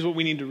 Here's what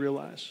we need to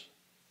realize.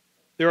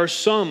 There are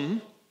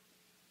some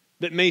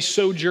that may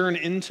sojourn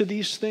into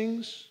these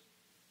things,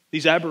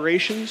 these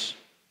aberrations,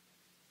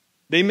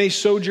 They may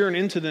sojourn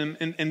into them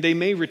and they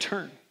may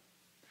return.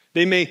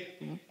 They may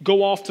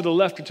go off to the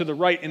left or to the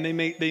right, and they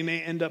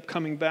may end up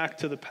coming back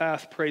to the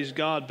path, praise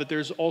God. But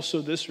there's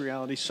also this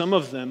reality. Some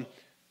of them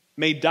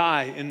may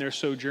die in their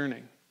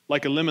sojourning,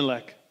 like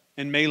Elimelech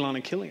and Mahlon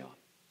and Chilion.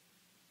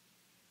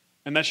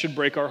 And that should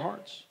break our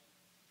hearts.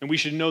 And we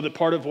should know that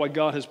part of why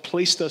God has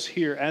placed us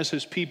here as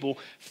his people,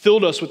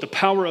 filled us with the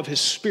power of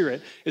his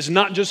Spirit, is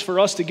not just for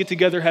us to get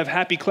together, have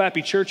happy,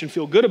 clappy church and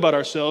feel good about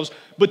ourselves,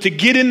 but to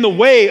get in the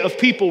way of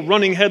people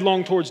running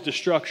headlong towards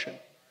destruction.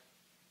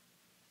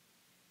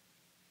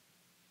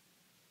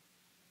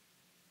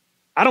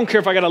 I don't care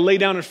if I got to lay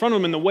down in front of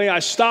them and the way I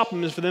stop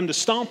them is for them to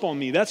stomp on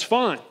me. That's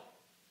fine.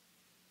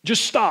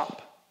 Just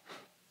stop.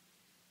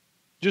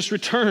 Just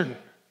return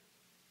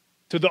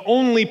to the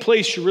only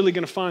place you're really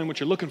going to find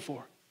what you're looking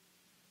for,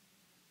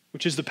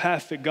 which is the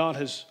path that God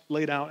has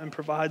laid out and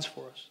provides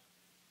for us.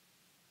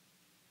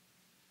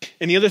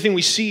 And the other thing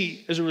we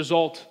see as a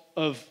result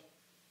of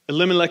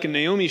Elimelech and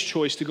Naomi's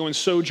choice to go and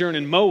sojourn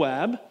in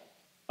Moab,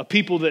 a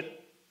people that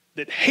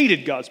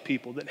hated God's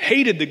people, that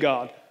hated the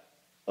God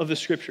of the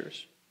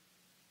Scriptures.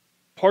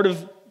 Part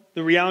of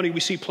the reality we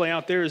see play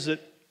out there is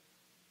that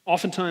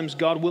oftentimes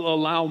God will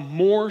allow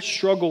more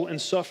struggle and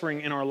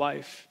suffering in our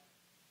life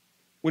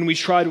when we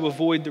try to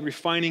avoid the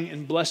refining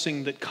and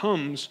blessing that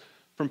comes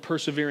from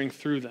persevering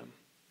through them.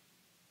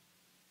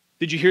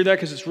 Did you hear that?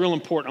 Because it's real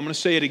important. I'm going to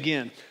say it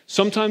again.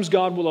 Sometimes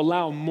God will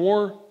allow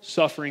more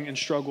suffering and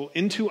struggle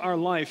into our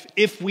life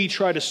if we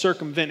try to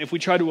circumvent, if we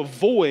try to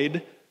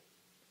avoid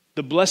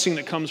the blessing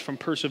that comes from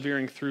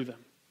persevering through them.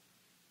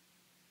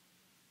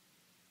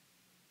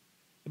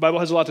 The Bible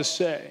has a lot to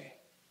say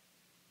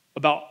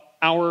about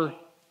our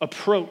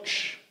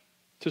approach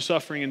to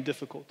suffering and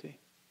difficulty.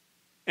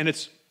 And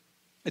it's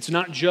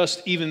not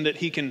just even that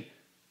he can,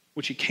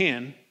 which he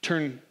can,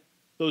 turn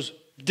those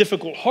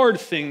difficult, hard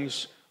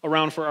things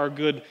around for our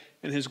good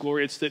and his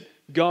glory. It's that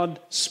God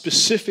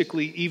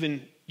specifically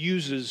even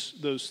uses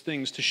those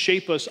things to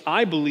shape us,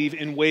 I believe,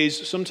 in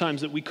ways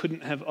sometimes that we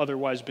couldn't have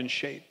otherwise been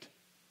shaped.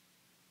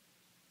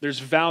 There's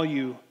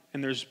value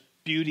and there's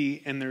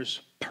beauty and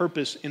there's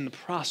purpose in the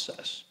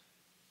process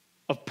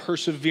of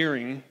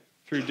persevering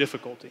through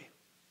difficulty.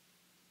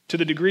 To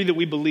the degree that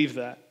we believe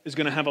that is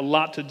going to have a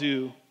lot to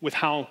do with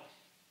how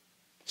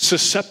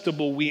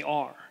susceptible we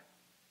are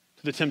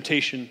to the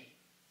temptation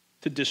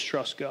to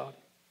distrust God.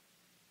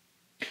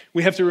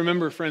 We have to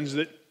remember, friends,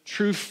 that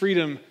true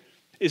freedom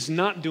is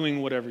not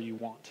doing whatever you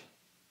want.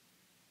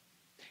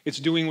 It's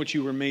doing what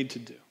you were made to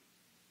do.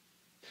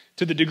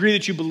 To the degree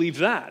that you believe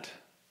that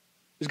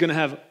is going to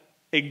have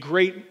a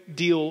great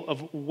deal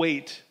of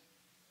weight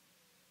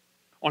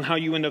on how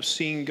you end up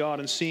seeing God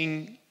and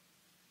seeing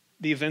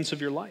the events of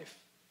your life.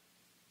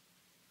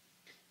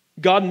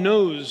 God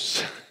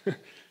knows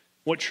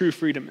what true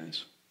freedom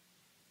is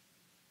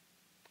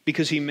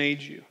because he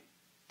made you.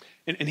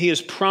 And he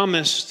has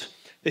promised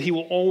that he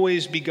will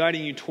always be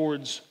guiding you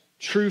towards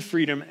true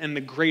freedom and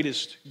the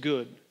greatest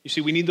good. You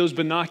see, we need those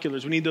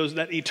binoculars. We need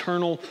that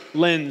eternal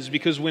lens,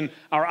 because when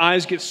our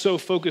eyes get so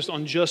focused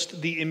on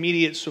just the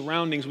immediate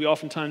surroundings, we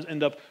oftentimes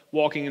end up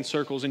walking in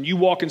circles. And you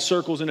walk in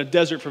circles in a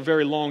desert for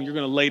very long, you're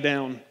going to lay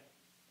down,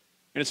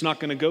 and it's not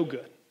going to go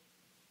good.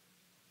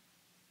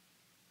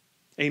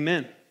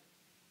 Amen.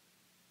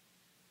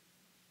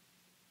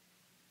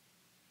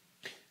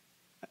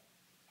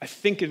 I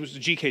think it was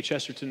G.K.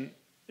 Chesterton.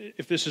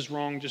 If this is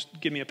wrong,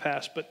 just give me a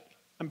pass, but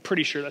I'm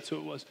pretty sure that's who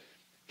it was.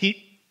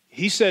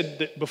 He said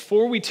that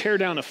before we tear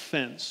down a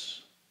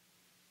fence,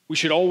 we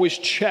should always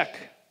check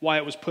why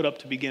it was put up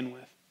to begin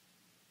with.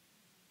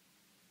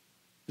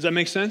 Does that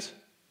make sense?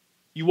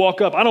 You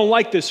walk up, I don't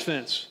like this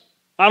fence.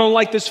 I don't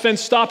like this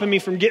fence stopping me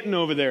from getting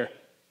over there.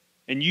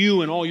 And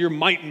you and all your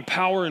might and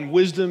power and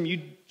wisdom,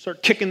 you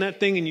start kicking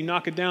that thing and you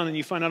knock it down and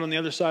you find out on the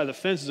other side of the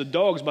fence is a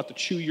dog's about to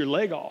chew your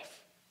leg off.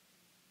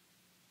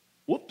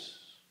 Whoops.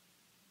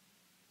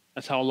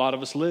 That's how a lot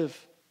of us live.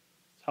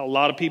 That's how a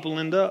lot of people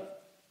end up.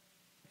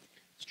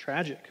 It's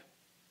tragic.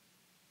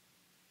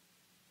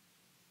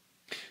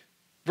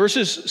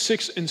 Verses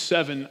 6 and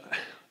 7,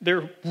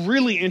 they're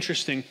really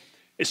interesting,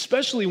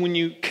 especially when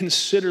you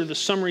consider the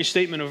summary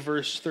statement of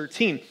verse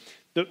 13.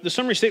 The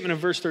summary statement of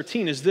verse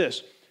 13 is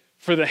this: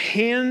 for the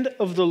hand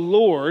of the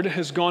Lord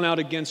has gone out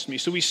against me.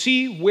 So we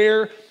see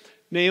where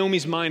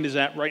Naomi's mind is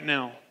at right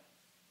now.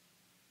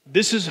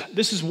 This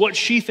is what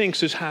she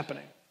thinks is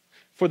happening.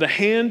 For the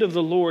hand of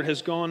the Lord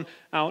has gone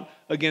out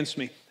against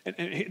me.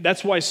 And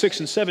that's why 6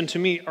 and 7 to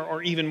me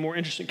are even more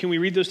interesting. Can we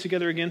read those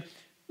together again?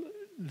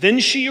 Then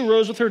she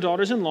arose with her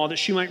daughters-in-law that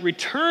she might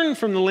return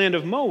from the land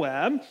of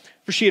Moab,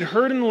 for she had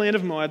heard in the land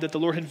of Moab that the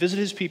Lord had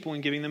visited his people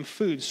in giving them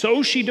food.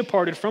 So she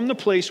departed from the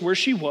place where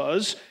she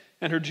was,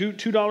 and her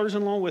two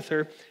daughters-in-law with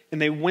her,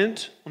 and they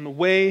went on the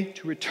way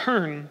to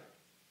return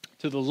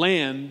to the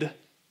land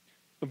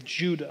of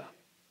Judah.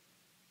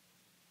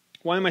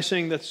 Why am I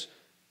saying that's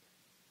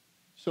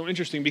so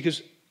interesting?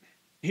 Because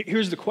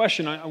here's the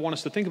question I want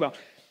us to think about.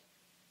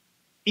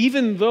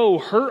 Even though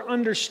her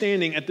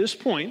understanding at this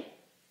point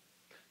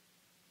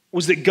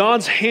was that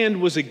God's hand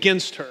was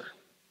against her,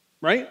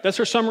 right? That's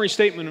her summary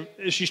statement.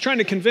 She's trying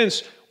to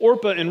convince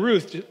Orpah and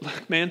Ruth,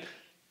 look, man,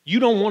 you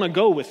don't want to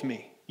go with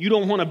me. You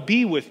don't want to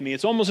be with me.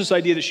 It's almost this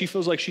idea that she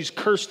feels like she's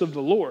cursed of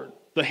the Lord.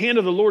 The hand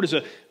of the Lord is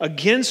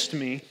against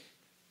me.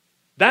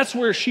 That's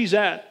where she's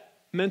at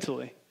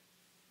mentally.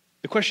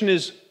 The question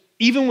is,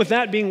 even with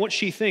that being what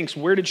she thinks,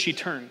 where did she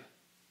turn?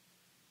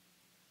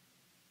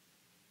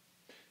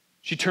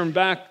 She turned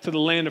back to the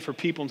land of her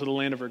people and to the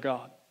land of her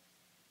God.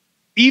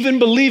 Even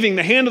believing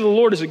the hand of the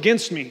Lord is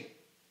against me,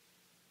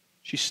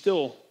 she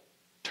still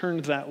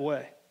turned that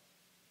way.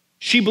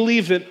 She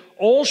believed that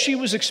all she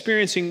was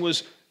experiencing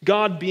was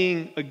God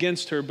being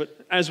against her,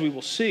 but as we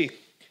will see,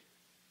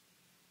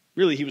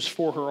 really he was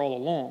for her all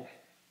along.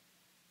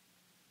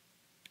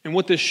 And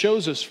what this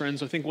shows us,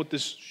 friends, I think what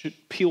this should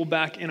peel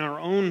back in our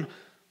own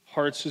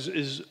hearts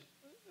is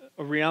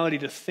a reality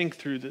to think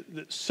through,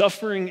 that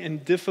suffering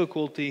and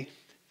difficulty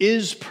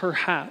is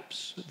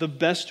perhaps the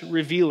best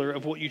revealer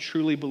of what you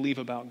truly believe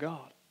about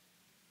God.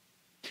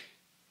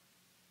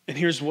 And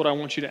here's what I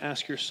want you to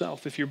ask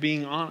yourself, if you're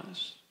being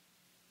honest.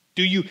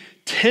 Do you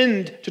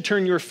tend to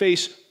turn your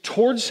face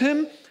towards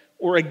him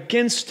or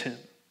against him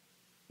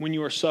when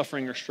you are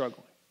suffering or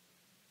struggling?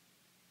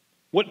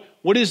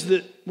 What is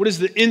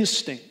the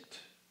instinct?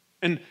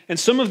 And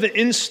some of the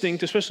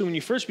instinct, especially when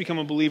you first become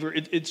a believer,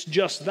 it's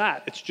just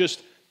that. It's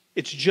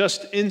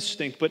just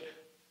instinct. But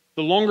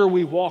the longer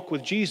we walk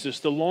with Jesus,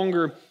 the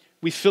longer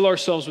we fill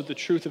ourselves with the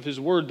truth of his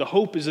word, the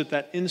hope is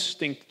that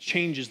instinct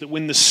changes, that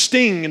when the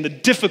sting and the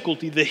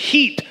difficulty, the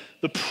heat,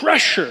 the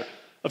pressure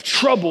of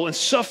trouble and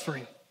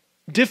suffering,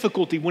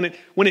 difficulty, when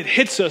it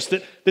hits us,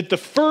 that the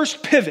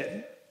first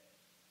pivot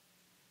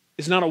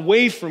is not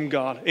away from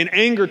God in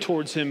anger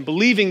towards him,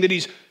 believing that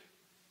he's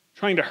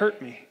trying to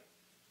hurt me,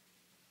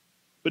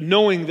 but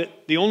knowing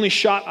that the only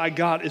shot I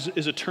got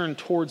is a turn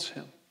towards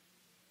him.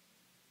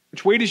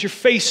 Which way does your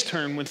face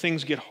turn when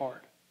things get hard?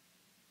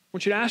 I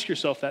want you to ask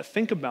yourself that.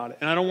 Think about it.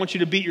 And I don't want you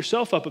to beat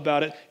yourself up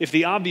about it if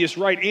the obvious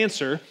right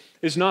answer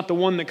is not the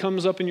one that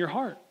comes up in your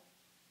heart.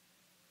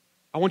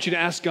 I want you to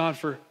ask God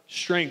for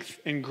strength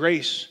and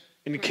grace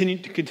and to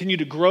continue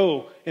to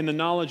grow in the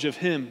knowledge of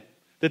him,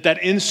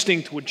 that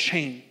instinct would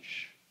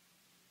change.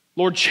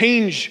 Lord,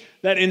 change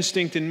that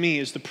instinct in me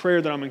is the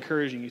prayer that I'm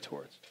encouraging you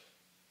towards.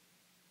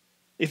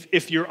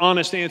 If your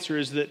honest answer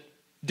is that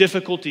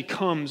difficulty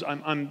comes,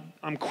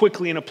 I'm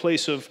quickly in a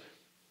place of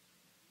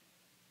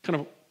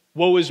kind of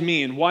woe is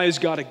me and why is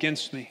God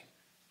against me?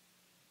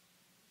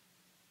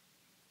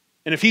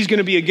 And if he's going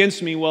to be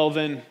against me, well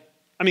then,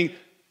 I mean,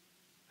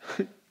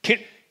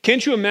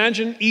 can't you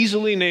imagine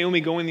easily Naomi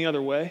going the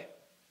other way?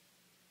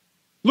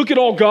 Look at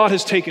all God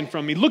has taken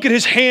from me. Look at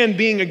his hand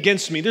being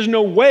against me. There's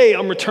no way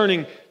I'm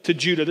returning to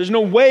Judah. There's no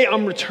way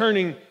I'm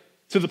returning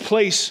to the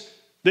place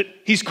that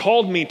he's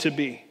called me to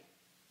be.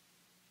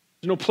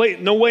 There's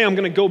no way I'm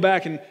going to go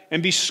back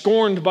and be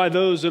scorned by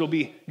those that'll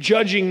be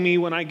judging me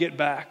when I get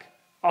back.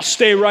 I'll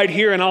stay right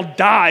here and I'll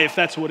die if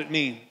that's what it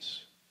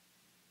means.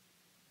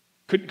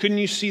 Couldn't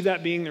you see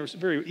that being there?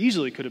 Very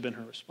easily could have been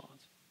her response.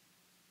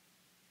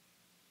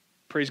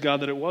 Praise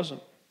God that it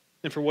wasn't,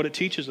 and for what it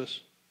teaches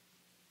us.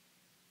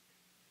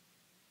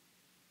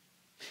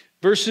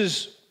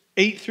 Verses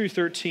 8 through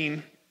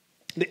 13,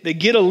 they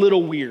get a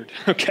little weird,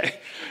 okay?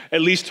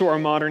 At least to our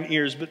modern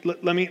ears. But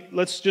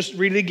let's just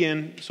read it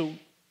again so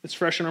it's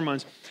fresh in our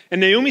minds.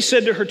 And Naomi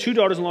said to her two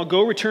daughters-in-law,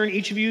 go return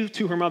each of you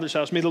to her mother's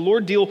house. May the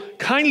Lord deal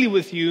kindly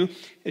with you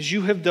as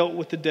you have dealt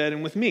with the dead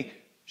and with me.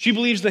 She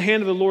believes the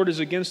hand of the Lord is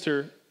against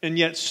her, and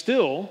yet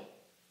still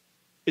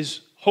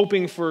is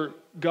hoping for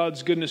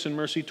God's goodness and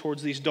mercy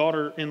towards these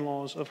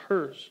daughter-in-laws of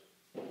hers.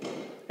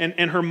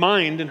 And her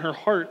mind and her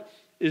heart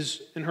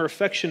and her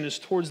affection is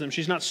towards them.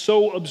 She's not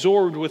so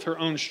absorbed with her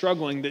own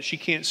struggling that she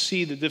can't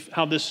see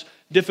how this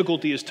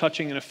difficulty is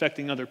touching and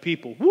affecting other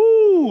people.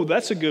 Woo!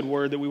 That's a good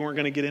word that we weren't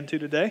going to get into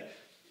today.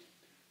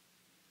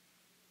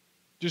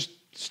 Just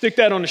stick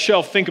that on the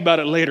shelf. Think about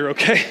it later,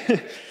 okay?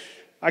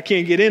 I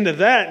can't get into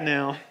that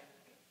now.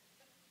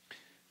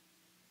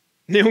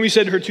 Naomi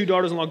said to her two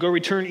daughters-in-law, go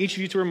return each of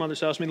you to her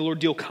mother's house. May the Lord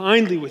deal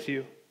kindly with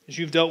you as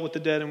you've dealt with the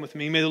dead and with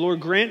me. May the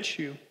Lord grant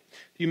you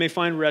you may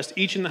find rest,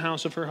 each in the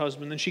house of her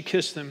husband. Then she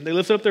kissed them. They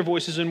lifted up their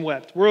voices and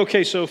wept. We're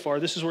okay so far.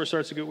 This is where it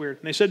starts to get weird.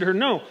 And they said to her,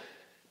 no,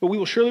 but we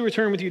will surely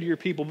return with you to your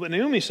people. But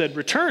Naomi said,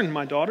 return,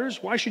 my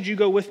daughters. Why should you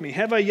go with me?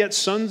 Have I yet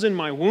sons in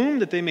my womb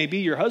that they may be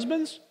your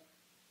husbands?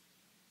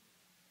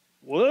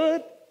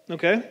 What?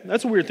 Okay,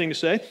 that's a weird thing to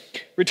say.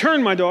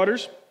 Return, my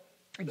daughters.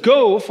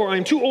 Go, for I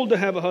am too old to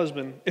have a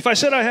husband. If I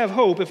said I have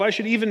hope, if I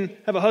should even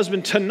have a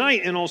husband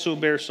tonight and also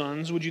bear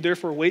sons, would you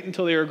therefore wait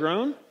until they are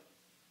grown?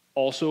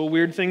 Also a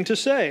weird thing to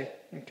say.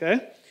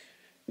 Okay?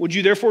 Would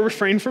you therefore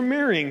refrain from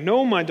marrying?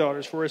 No, my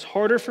daughters, for it's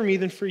harder for me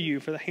than for you,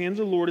 for the hand of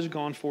the Lord has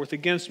gone forth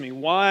against me.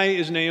 Why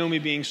is Naomi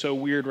being so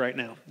weird right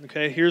now?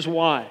 Okay, here's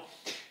why.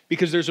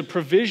 Because there's a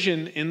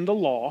provision in the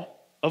law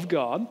of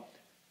God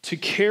to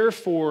care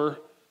for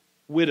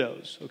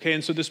widows. Okay,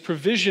 and so this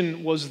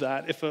provision was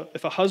that if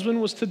a husband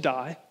was to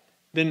die,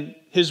 then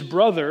his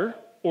brother,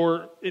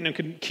 or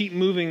could keep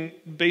moving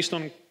based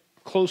on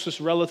closest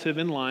relative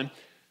in line,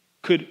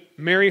 could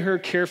marry her,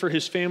 care for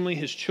his family,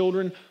 his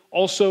children.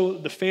 Also,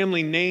 the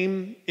family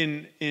name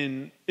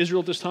in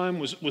Israel at this time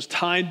was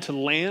tied to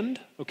land,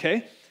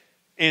 okay?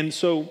 And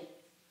so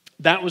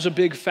that was a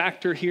big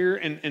factor here.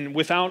 And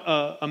without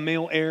a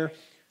male heir,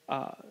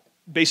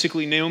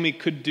 basically Naomi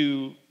could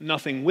do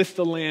nothing with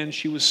the land.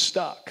 She was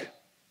stuck.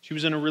 She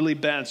was in a really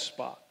bad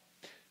spot.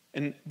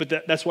 But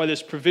that's why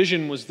this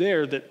provision was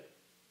there, that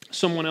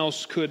someone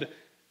else could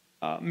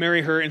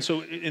marry her. And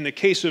so in the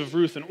case of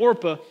Ruth and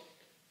Orpah,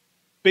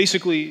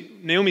 basically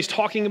Naomi's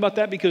talking about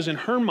that because in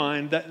her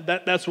mind,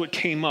 that's what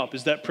came up,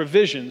 is that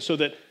provision, so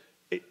that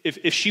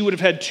if she would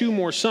have had two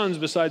more sons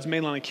besides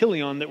Mahlon and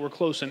Chilion that were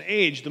close in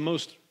age, the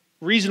most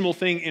reasonable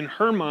thing in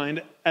her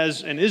mind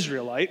as an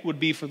Israelite would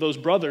be for those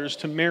brothers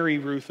to marry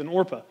Ruth and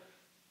Orpah.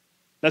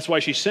 That's why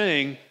she's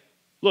saying,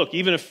 look,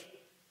 even if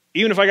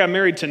I got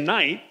married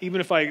tonight, even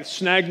if I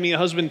snagged me a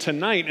husband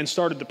tonight and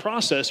started the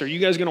process, are you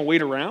guys going to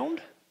wait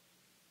around?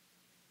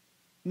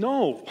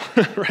 No,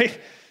 right?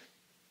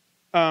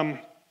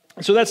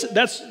 So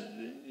that's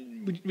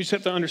we just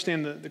have to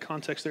understand the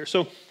context there.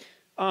 So,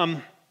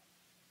 and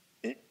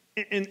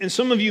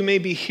some of you may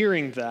be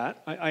hearing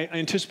that. I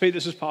anticipate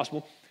this is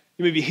possible.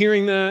 You may be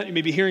hearing that. You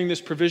may be hearing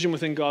this provision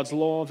within God's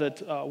law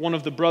that one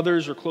of the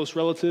brothers or close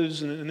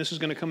relatives, and this is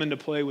going to come into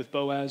play with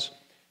Boaz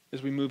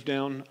as we move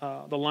down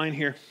the line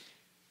here.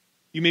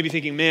 You may be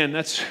thinking, man,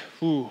 that's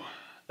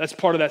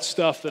part of that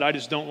stuff that I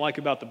just don't like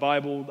about the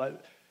Bible.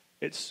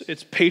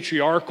 It's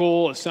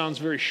patriarchal. It sounds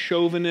very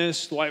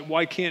chauvinist.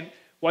 Why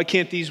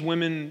can't these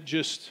women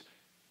just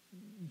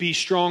be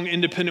strong,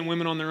 independent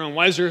women on their own?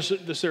 Why is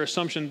their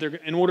assumption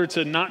that in order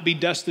to not be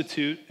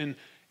destitute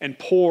and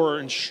poor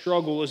and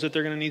struggle is that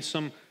they're going to need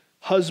some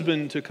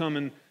husband to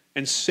come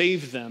and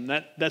save them?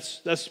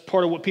 That's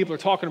part of what people are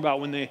talking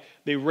about when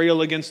they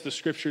rail against the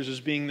scriptures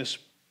as being this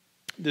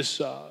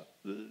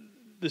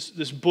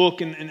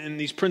book and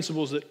these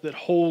principles that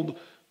hold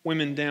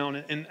women down.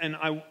 And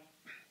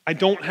I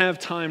don't have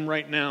time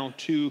right now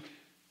to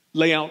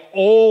lay out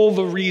all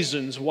the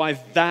reasons why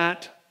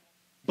that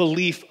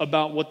belief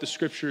about what the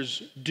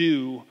scriptures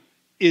do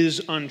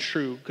is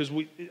untrue, because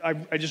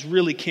I just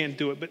really can't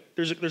do it. But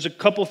there's a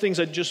couple things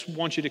I just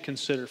want you to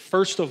consider.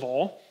 First of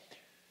all,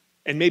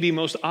 and maybe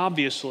most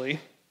obviously,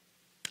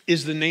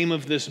 is the name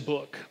of this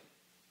book.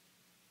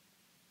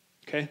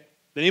 Okay?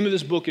 The name of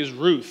this book is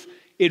Ruth.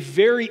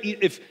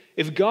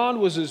 If God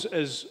was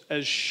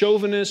as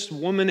chauvinist,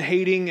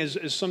 woman-hating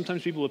as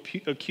sometimes people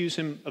accuse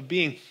him of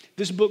being,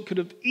 this book could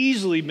have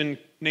easily been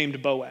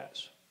named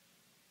Boaz.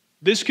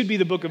 This could be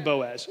the book of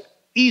Boaz,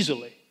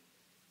 easily.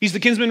 He's the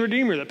kinsman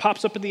redeemer that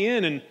pops up at the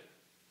end, and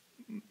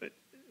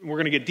we're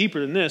going to get deeper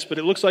than this, but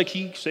it looks like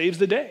he saves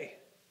the day.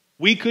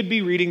 We could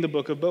be reading the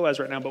book of Boaz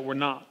right now, but we're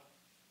not.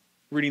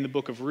 We're reading the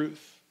book of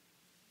Ruth.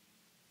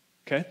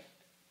 Okay?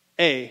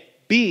 A.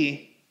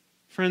 B,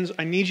 friends,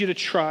 I need you to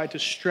try to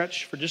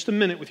stretch for just a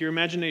minute with your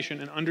imagination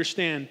and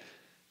understand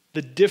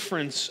the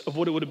difference of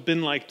what it would have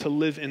been like to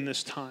live in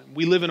this time.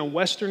 We live in a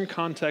Western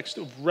context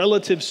of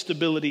relative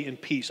stability and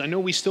peace. I know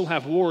we still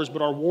have wars,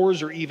 but our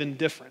wars are even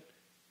different.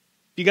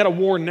 If you got a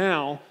war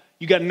now,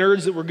 you got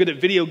nerds that were good at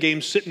video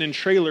games sitting in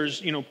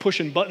trailers,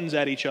 pushing buttons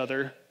at each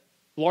other,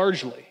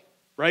 largely,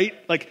 right?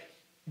 Like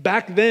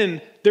back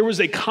then, there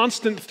was a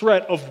constant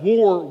threat of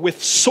war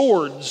with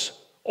swords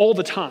all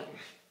the time.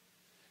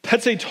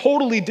 That's a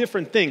totally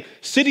different thing.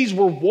 Cities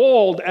were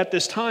walled at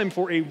this time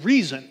for a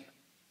reason.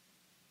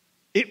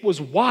 It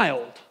was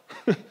wild,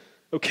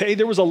 okay?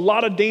 There was a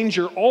lot of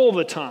danger all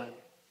the time.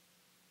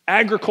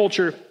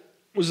 Agriculture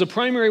was the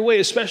primary way,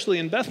 especially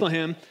in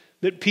Bethlehem,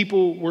 that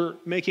people were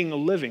making a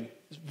living.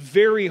 It's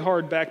very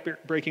hard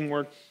back-breaking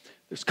work.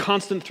 There's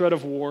constant threat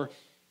of war.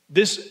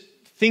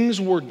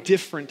 Things were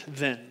different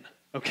then,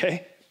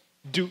 okay?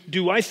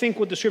 Do I think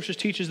what the scriptures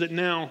teach is that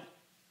now,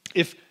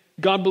 if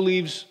God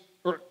believes,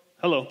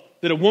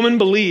 that a woman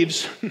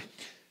believes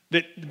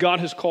that God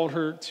has called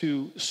her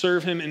to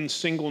serve him in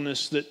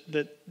singleness,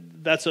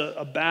 that's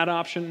a bad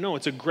option? No,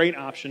 it's a great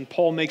option.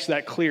 Paul makes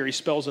that clear. He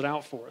spells it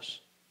out for us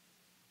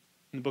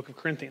in the book of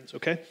Corinthians,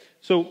 okay?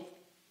 So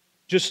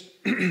just,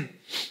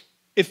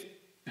 if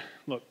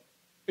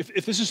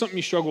this is something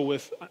you struggle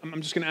with,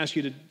 I'm just going to ask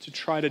you to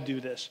try to do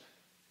this.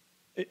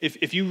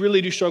 If you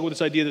really do struggle with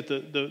this idea that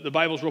the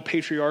Bible's real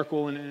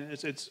patriarchal and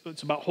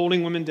it's about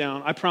holding women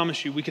down, I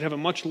promise you we could have a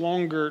much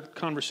longer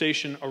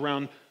conversation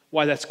around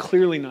why that's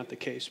clearly not the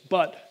case.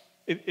 But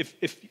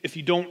if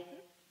you don't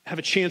have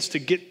a chance to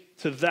get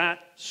to that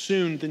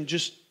soon, then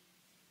just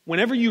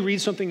whenever you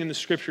read something in the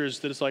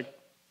scriptures that is like,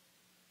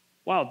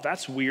 wow,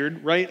 that's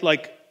weird, right?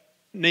 Like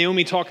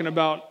Naomi talking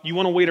about, you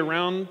want to wait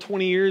around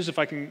 20 years if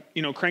I can,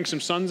 crank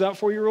some sons out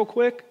for you real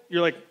quick?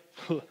 You're like,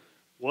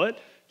 what?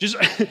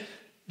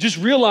 Just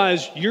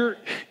realize you're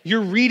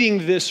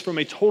reading this from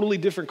a totally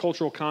different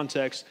cultural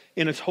context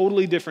in a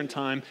totally different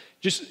time.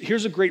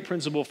 Here's a great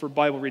principle for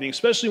Bible reading,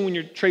 especially when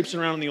you're traipsing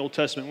around in the Old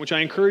Testament, which I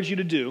encourage you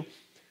to do.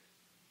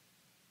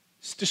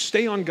 Just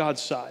stay on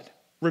God's side.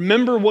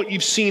 Remember what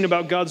you've seen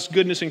about God's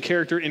goodness and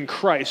character in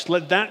Christ.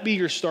 Let that be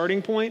your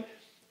starting point.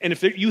 And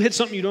if you hit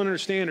something you don't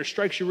understand or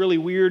strikes you really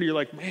weird, you're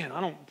like, man,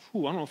 I don't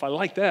know if I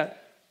like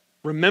that.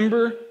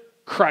 Remember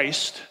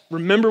Christ.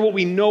 Remember what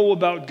we know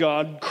about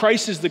God.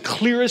 Christ is the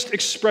clearest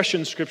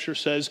expression, Scripture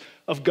says,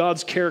 of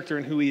God's character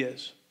and who he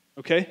is,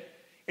 okay?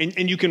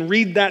 And you can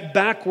read that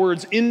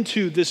backwards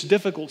into this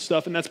difficult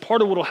stuff, and that's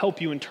part of what will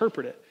help you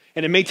interpret it.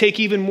 And it may take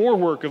even more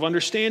work of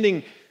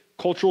understanding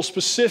cultural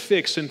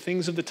specifics and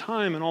things of the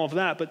time and all of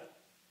that, but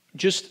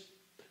just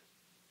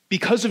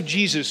because of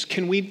Jesus,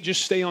 can we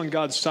just stay on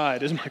God's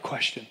side is my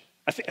question.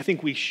 I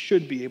think we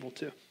should be able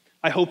to.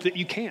 I hope that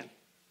you can.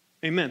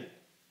 Amen.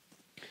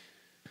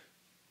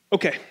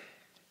 Okay.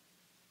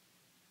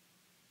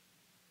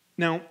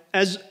 Now,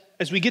 as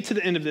we get to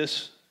the end of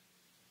this,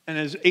 and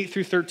as 8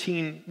 through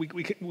 13,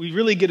 we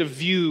really get a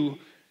view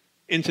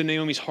into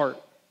Naomi's heart.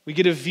 We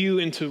get a view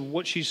into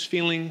what she's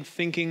feeling,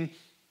 thinking.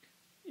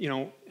 You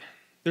know,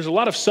 there's a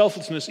lot of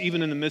selflessness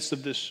even in the midst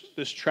of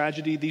this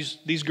tragedy.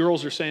 These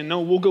girls are saying,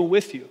 no, we'll go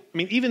with you. I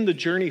mean, even the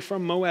journey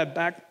from Moab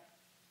back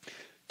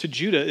to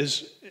Judah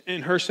is,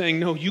 and her saying,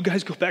 no, you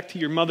guys go back to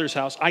your mother's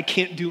house. I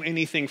can't do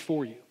anything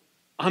for you.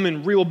 I'm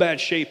in real bad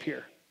shape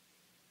here.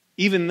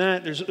 Even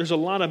that, there's a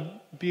lot of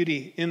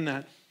beauty in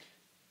that.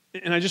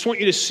 And I just want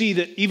you to see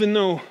that even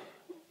though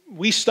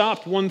we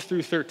stopped 1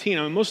 through 13,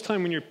 I mean, most of the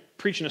time when you're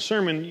preaching a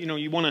sermon, you know,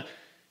 you want to,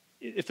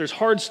 if there's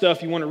hard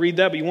stuff, you want to read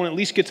that, but you want to at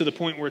least get to the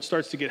point where it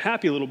starts to get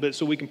happy a little bit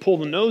so we can pull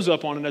the nose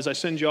up on it as I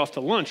send you off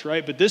to lunch,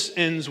 right? But this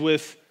ends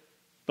with,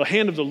 the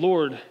hand of the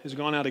Lord has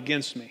gone out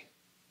against me.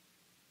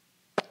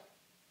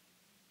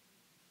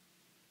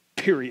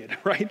 Period,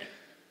 right?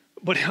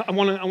 But I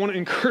want to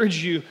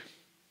encourage you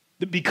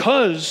that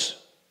because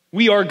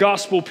we are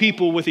gospel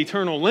people with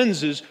eternal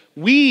lenses,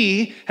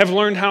 we have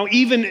learned how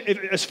even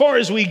as far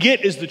as we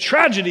get is the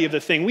tragedy of the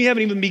thing. We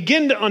haven't even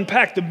begun to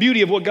unpack the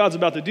beauty of what God's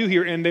about to do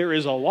here, and there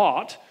is a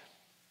lot.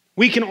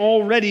 We can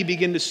already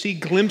begin to see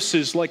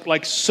glimpses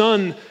like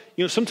sun.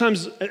 You know,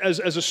 sometimes as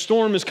a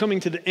storm is coming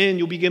to the end,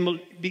 you'll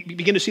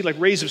begin to see like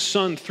rays of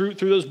sun through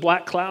those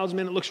black clouds.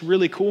 Man, it looks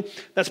really cool.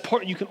 That's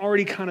part, you can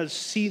already kind of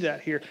see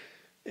that here.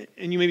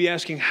 And you may be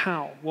asking,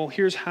 how? Well,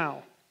 here's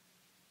how.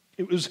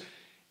 It was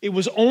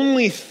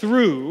only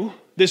through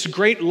this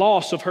great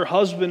loss of her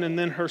husband and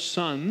then her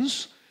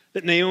sons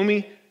that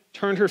Naomi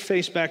turned her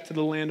face back to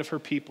the land of her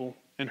people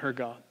and her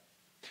God.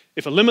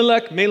 If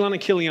Elimelech, Mahlon,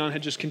 and Chilion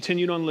had just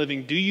continued on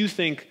living, do you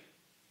think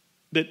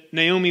that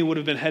Naomi would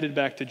have been headed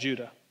back to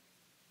Judah?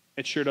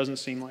 It sure doesn't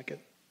seem like it.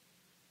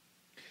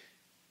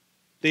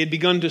 They had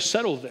begun to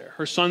settle there.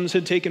 Her sons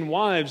had taken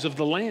wives of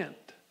the land,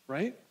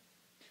 right?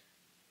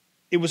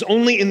 It was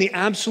only in the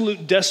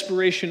absolute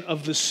desperation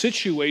of the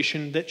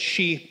situation that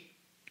she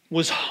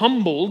was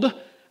humbled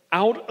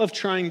out of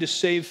trying to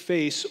save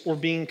face or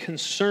being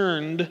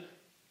concerned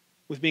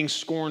with being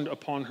scorned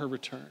upon her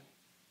return.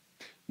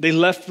 They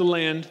left the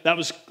land. That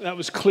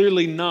was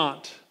clearly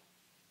not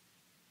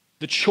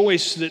the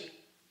choice that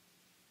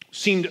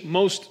seemed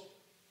most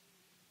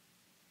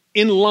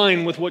in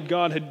line with what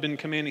God had been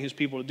commanding his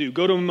people to do.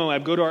 Go to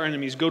Moab, go to our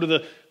enemies, go to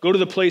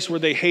the place where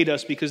they hate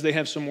us because they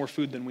have some more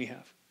food than we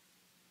have.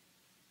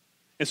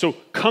 And so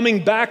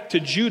coming back to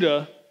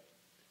Judah,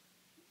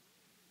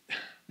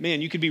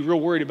 man, you could be real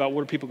worried about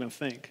what are people going to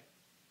think?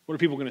 What are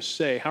people going to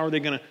say? How are they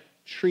going to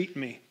treat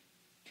me?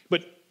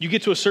 But you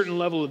get to a certain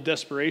level of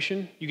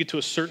desperation, you get to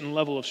a certain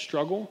level of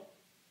struggle,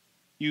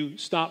 you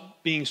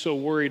stop being so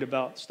worried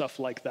about stuff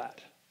like that.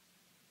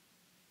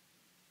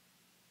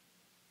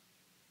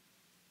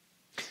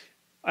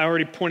 I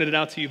already pointed it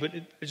out to you, but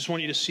I just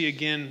want you to see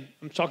again.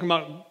 I'm talking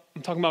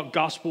about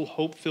gospel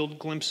hope-filled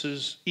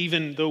glimpses,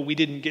 even though we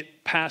didn't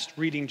get past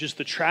reading just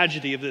the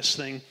tragedy of this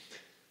thing.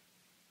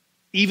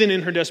 Even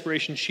in her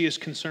desperation, she is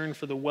concerned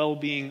for the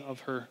well-being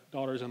of her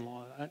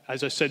daughters-in-law.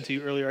 As I said to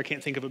you earlier, I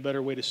can't think of a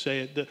better way to say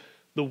it.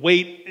 The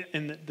weight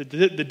and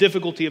the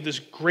difficulty of this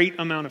great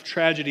amount of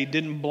tragedy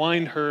didn't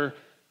blind her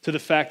to the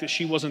fact that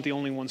she wasn't the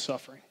only one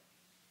suffering.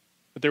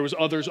 But there was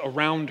others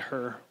around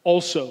her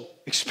also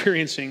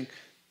experiencing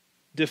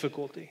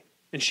difficulty.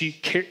 And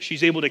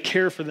she's able to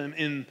care for them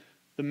in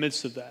the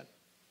midst of that.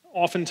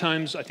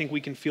 Oftentimes, I think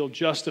we can feel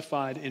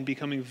justified in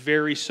becoming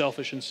very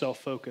selfish and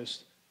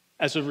self-focused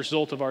as a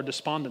result of our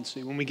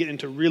despondency. When we get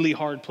into really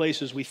hard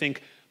places, we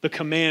think the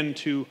command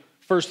to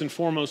first and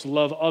foremost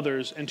love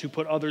others and to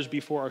put others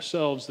before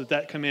ourselves,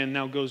 that command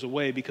now goes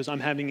away because I'm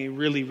having a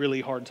really,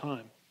 really hard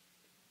time.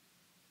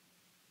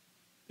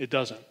 It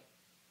doesn't.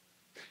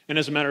 And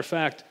as a matter of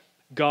fact,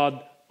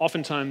 God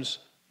oftentimes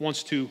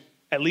wants to,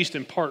 at least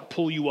in part,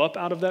 pull you up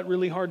out of that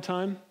really hard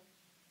time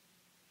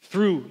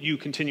through you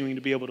continuing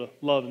to be able to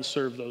love and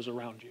serve those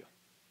around you.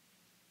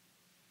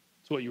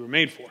 It's what you were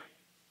made for.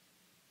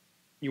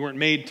 You weren't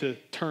made to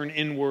turn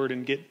inward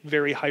and get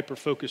very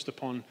hyper-focused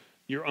upon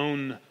your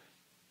own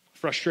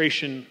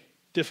frustration,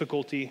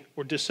 difficulty,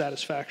 or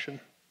dissatisfaction.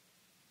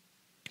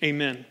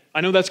 Amen.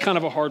 I know that's kind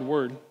of a hard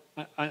word.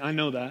 I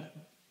know that.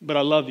 But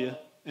I love you,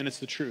 and it's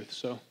the truth.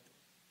 So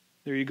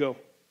there you go.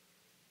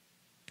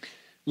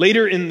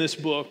 Later in this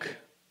book,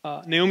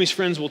 Naomi's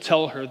friends will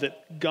tell her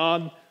that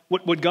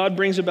what God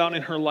brings about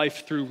in her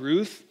life through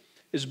Ruth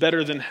is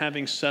better than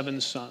having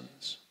 7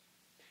 sons.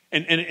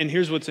 And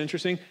here's what's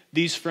interesting.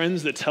 These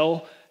friends that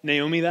tell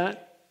Naomi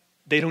that,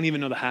 they don't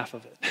even know the half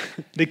of it.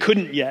 They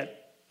couldn't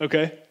yet,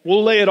 okay?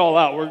 We'll lay it all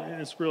out.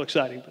 It's real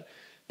exciting. But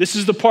this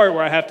is the part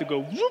where I have to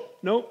go,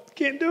 nope,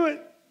 can't do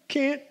it.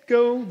 Can't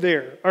go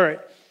there. All right.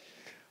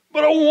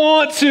 But I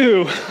want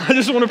to. I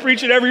just want to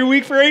preach it every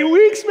week for 8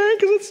 weeks, man,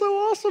 because it's so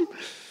awesome.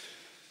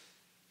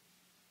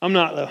 I'm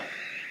not, though.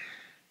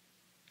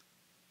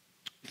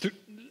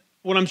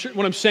 What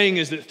I'm saying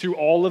is that through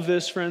all of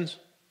this, friends,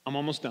 I'm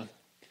almost done.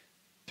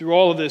 Through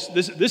all of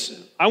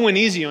this, I went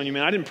easy on you,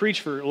 man. I didn't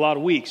preach for a lot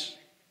of weeks.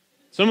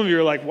 Some of you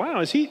are like, wow,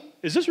 is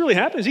this really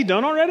happening? Is he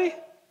done already?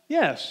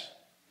 Yes.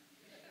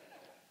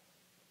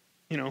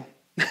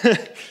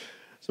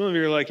 Some of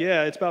you are like,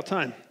 yeah, it's about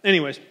time.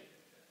 Anyways,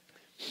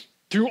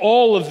 through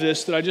all of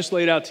this that I just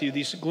laid out to you,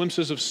 these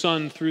glimpses of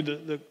sun through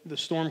the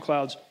storm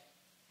clouds,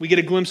 we get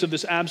a glimpse of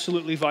this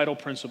absolutely vital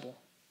principle.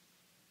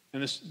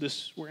 And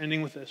we're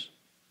ending with this.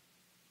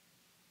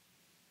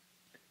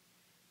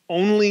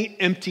 Only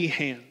empty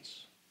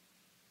hands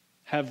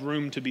have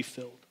room to be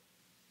filled.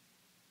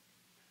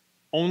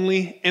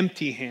 Only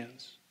empty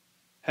hands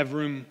have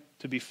room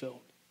to be filled.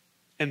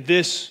 And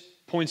this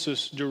points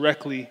us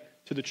directly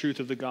to the truth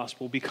of the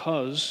gospel,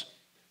 because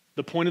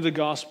the point of the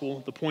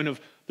gospel, the point of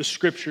the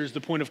scriptures,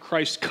 the point of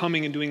Christ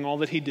coming and doing all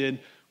that he did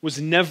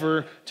was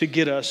never to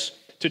get us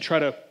to try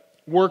to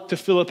work to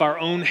fill up our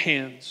own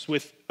hands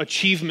with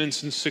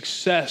achievements and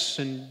success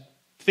and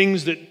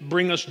things that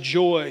bring us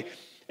joy,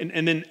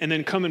 and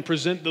then come and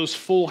present those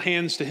full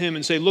hands to him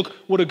and say, look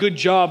what a good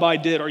job I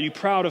did. Are you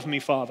proud of me,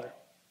 Father?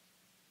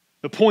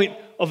 The point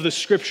of the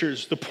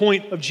scriptures, the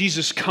point of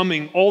Jesus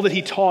coming, all that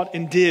he taught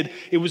and did,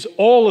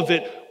 all of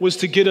it was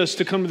to get us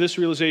to come to this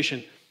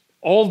realization.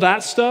 All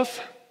that stuff,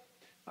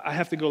 I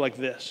have to go like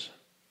this.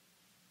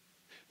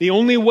 The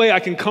only way I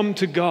can come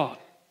to God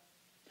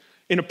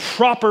in a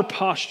proper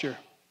posture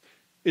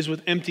is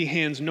with empty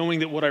hands, knowing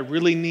that what I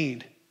really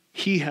need,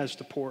 he has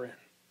to pour in.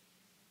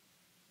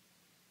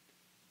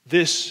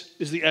 This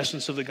is the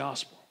essence of the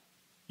gospel.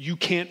 You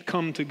can't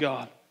come to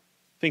God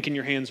thinking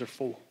your hands are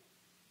full.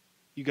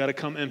 You got to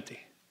come empty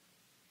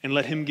and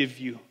let him give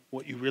you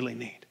what you really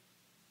need,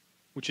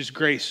 which is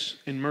grace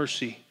and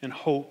mercy and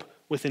hope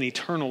with an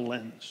eternal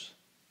lens.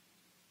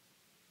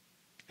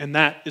 And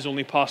that is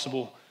only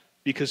possible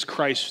because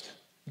Christ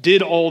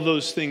did all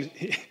those things.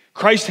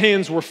 Christ's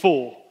hands were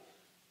full.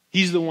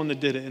 He's the one that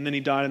did it, and then he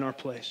died in our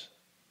place,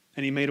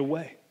 and he made a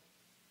way.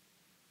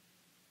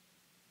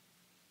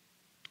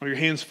 Are your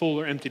hands full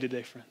or empty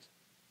today, friends?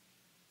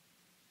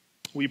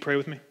 Will you pray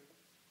with me?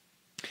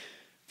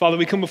 Father,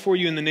 we come before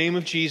you in the name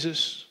of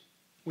Jesus.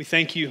 We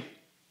thank you.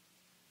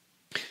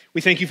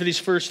 We thank you for these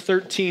first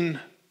 13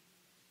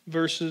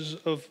 verses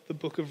of the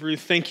book of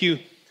Ruth. Thank you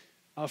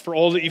for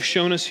all that you've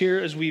shown us here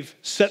as we've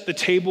set the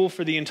table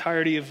for the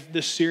entirety of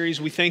this series.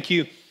 We thank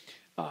you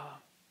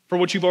for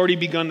what you've already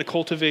begun to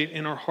cultivate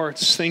in our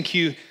hearts. Thank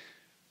you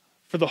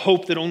for the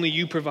hope that only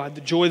you provide,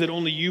 the joy that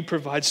only you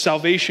provide,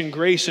 salvation,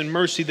 grace, and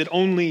mercy that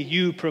only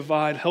you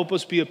provide. Help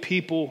us be a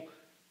people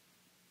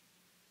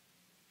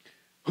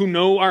who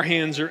know our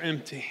hands are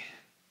empty.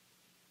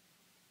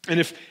 And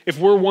if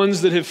we're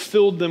ones that have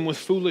filled them with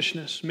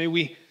foolishness, may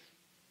we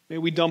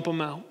dump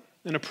them out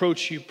and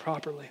approach you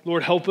properly.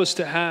 Lord, help us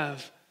to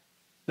have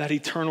that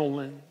eternal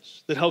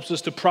lens that helps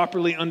us to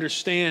properly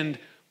understand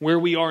where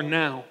we are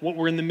now, what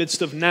we're in the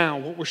midst of now,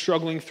 what we're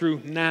struggling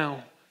through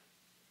now.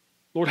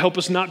 Lord, help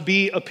us not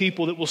be a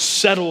people that will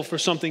settle for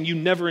something you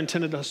never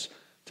intended us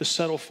to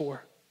settle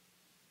for.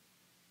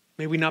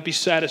 May we not be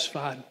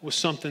satisfied with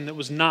something that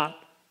was not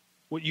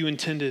what you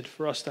intended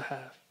for us to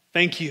have.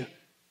 Thank you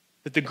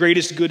that the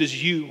greatest good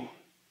is you,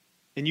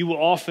 and you will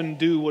often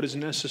do what is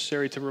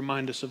necessary to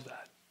remind us of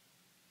that.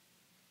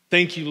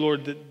 Thank you,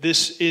 Lord, that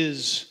this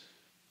is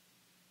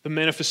the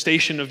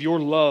manifestation of your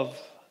love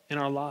in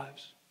our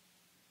lives.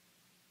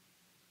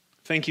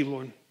 Thank you,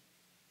 Lord,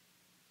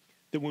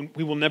 that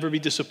we will never be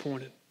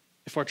disappointed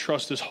if our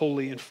trust is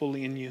wholly and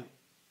fully in you.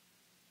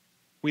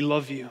 We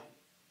love you.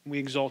 We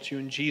exalt you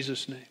in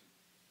Jesus' name.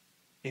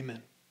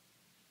 Amen.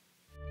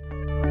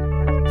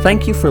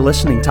 Thank you for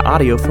listening to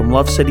audio from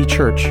Love City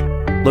Church,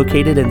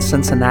 located in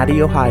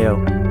Cincinnati, Ohio.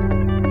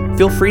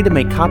 Feel free to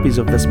make copies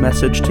of this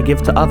message to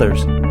give to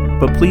others,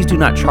 but please do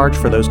not charge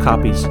for those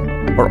copies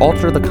or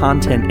alter the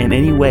content in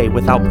any way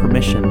without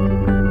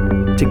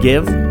permission. To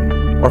give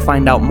or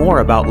find out more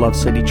about Love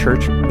City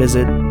Church,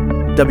 visit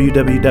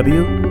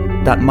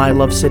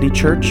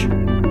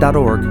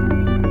www.mylovecitychurch.org.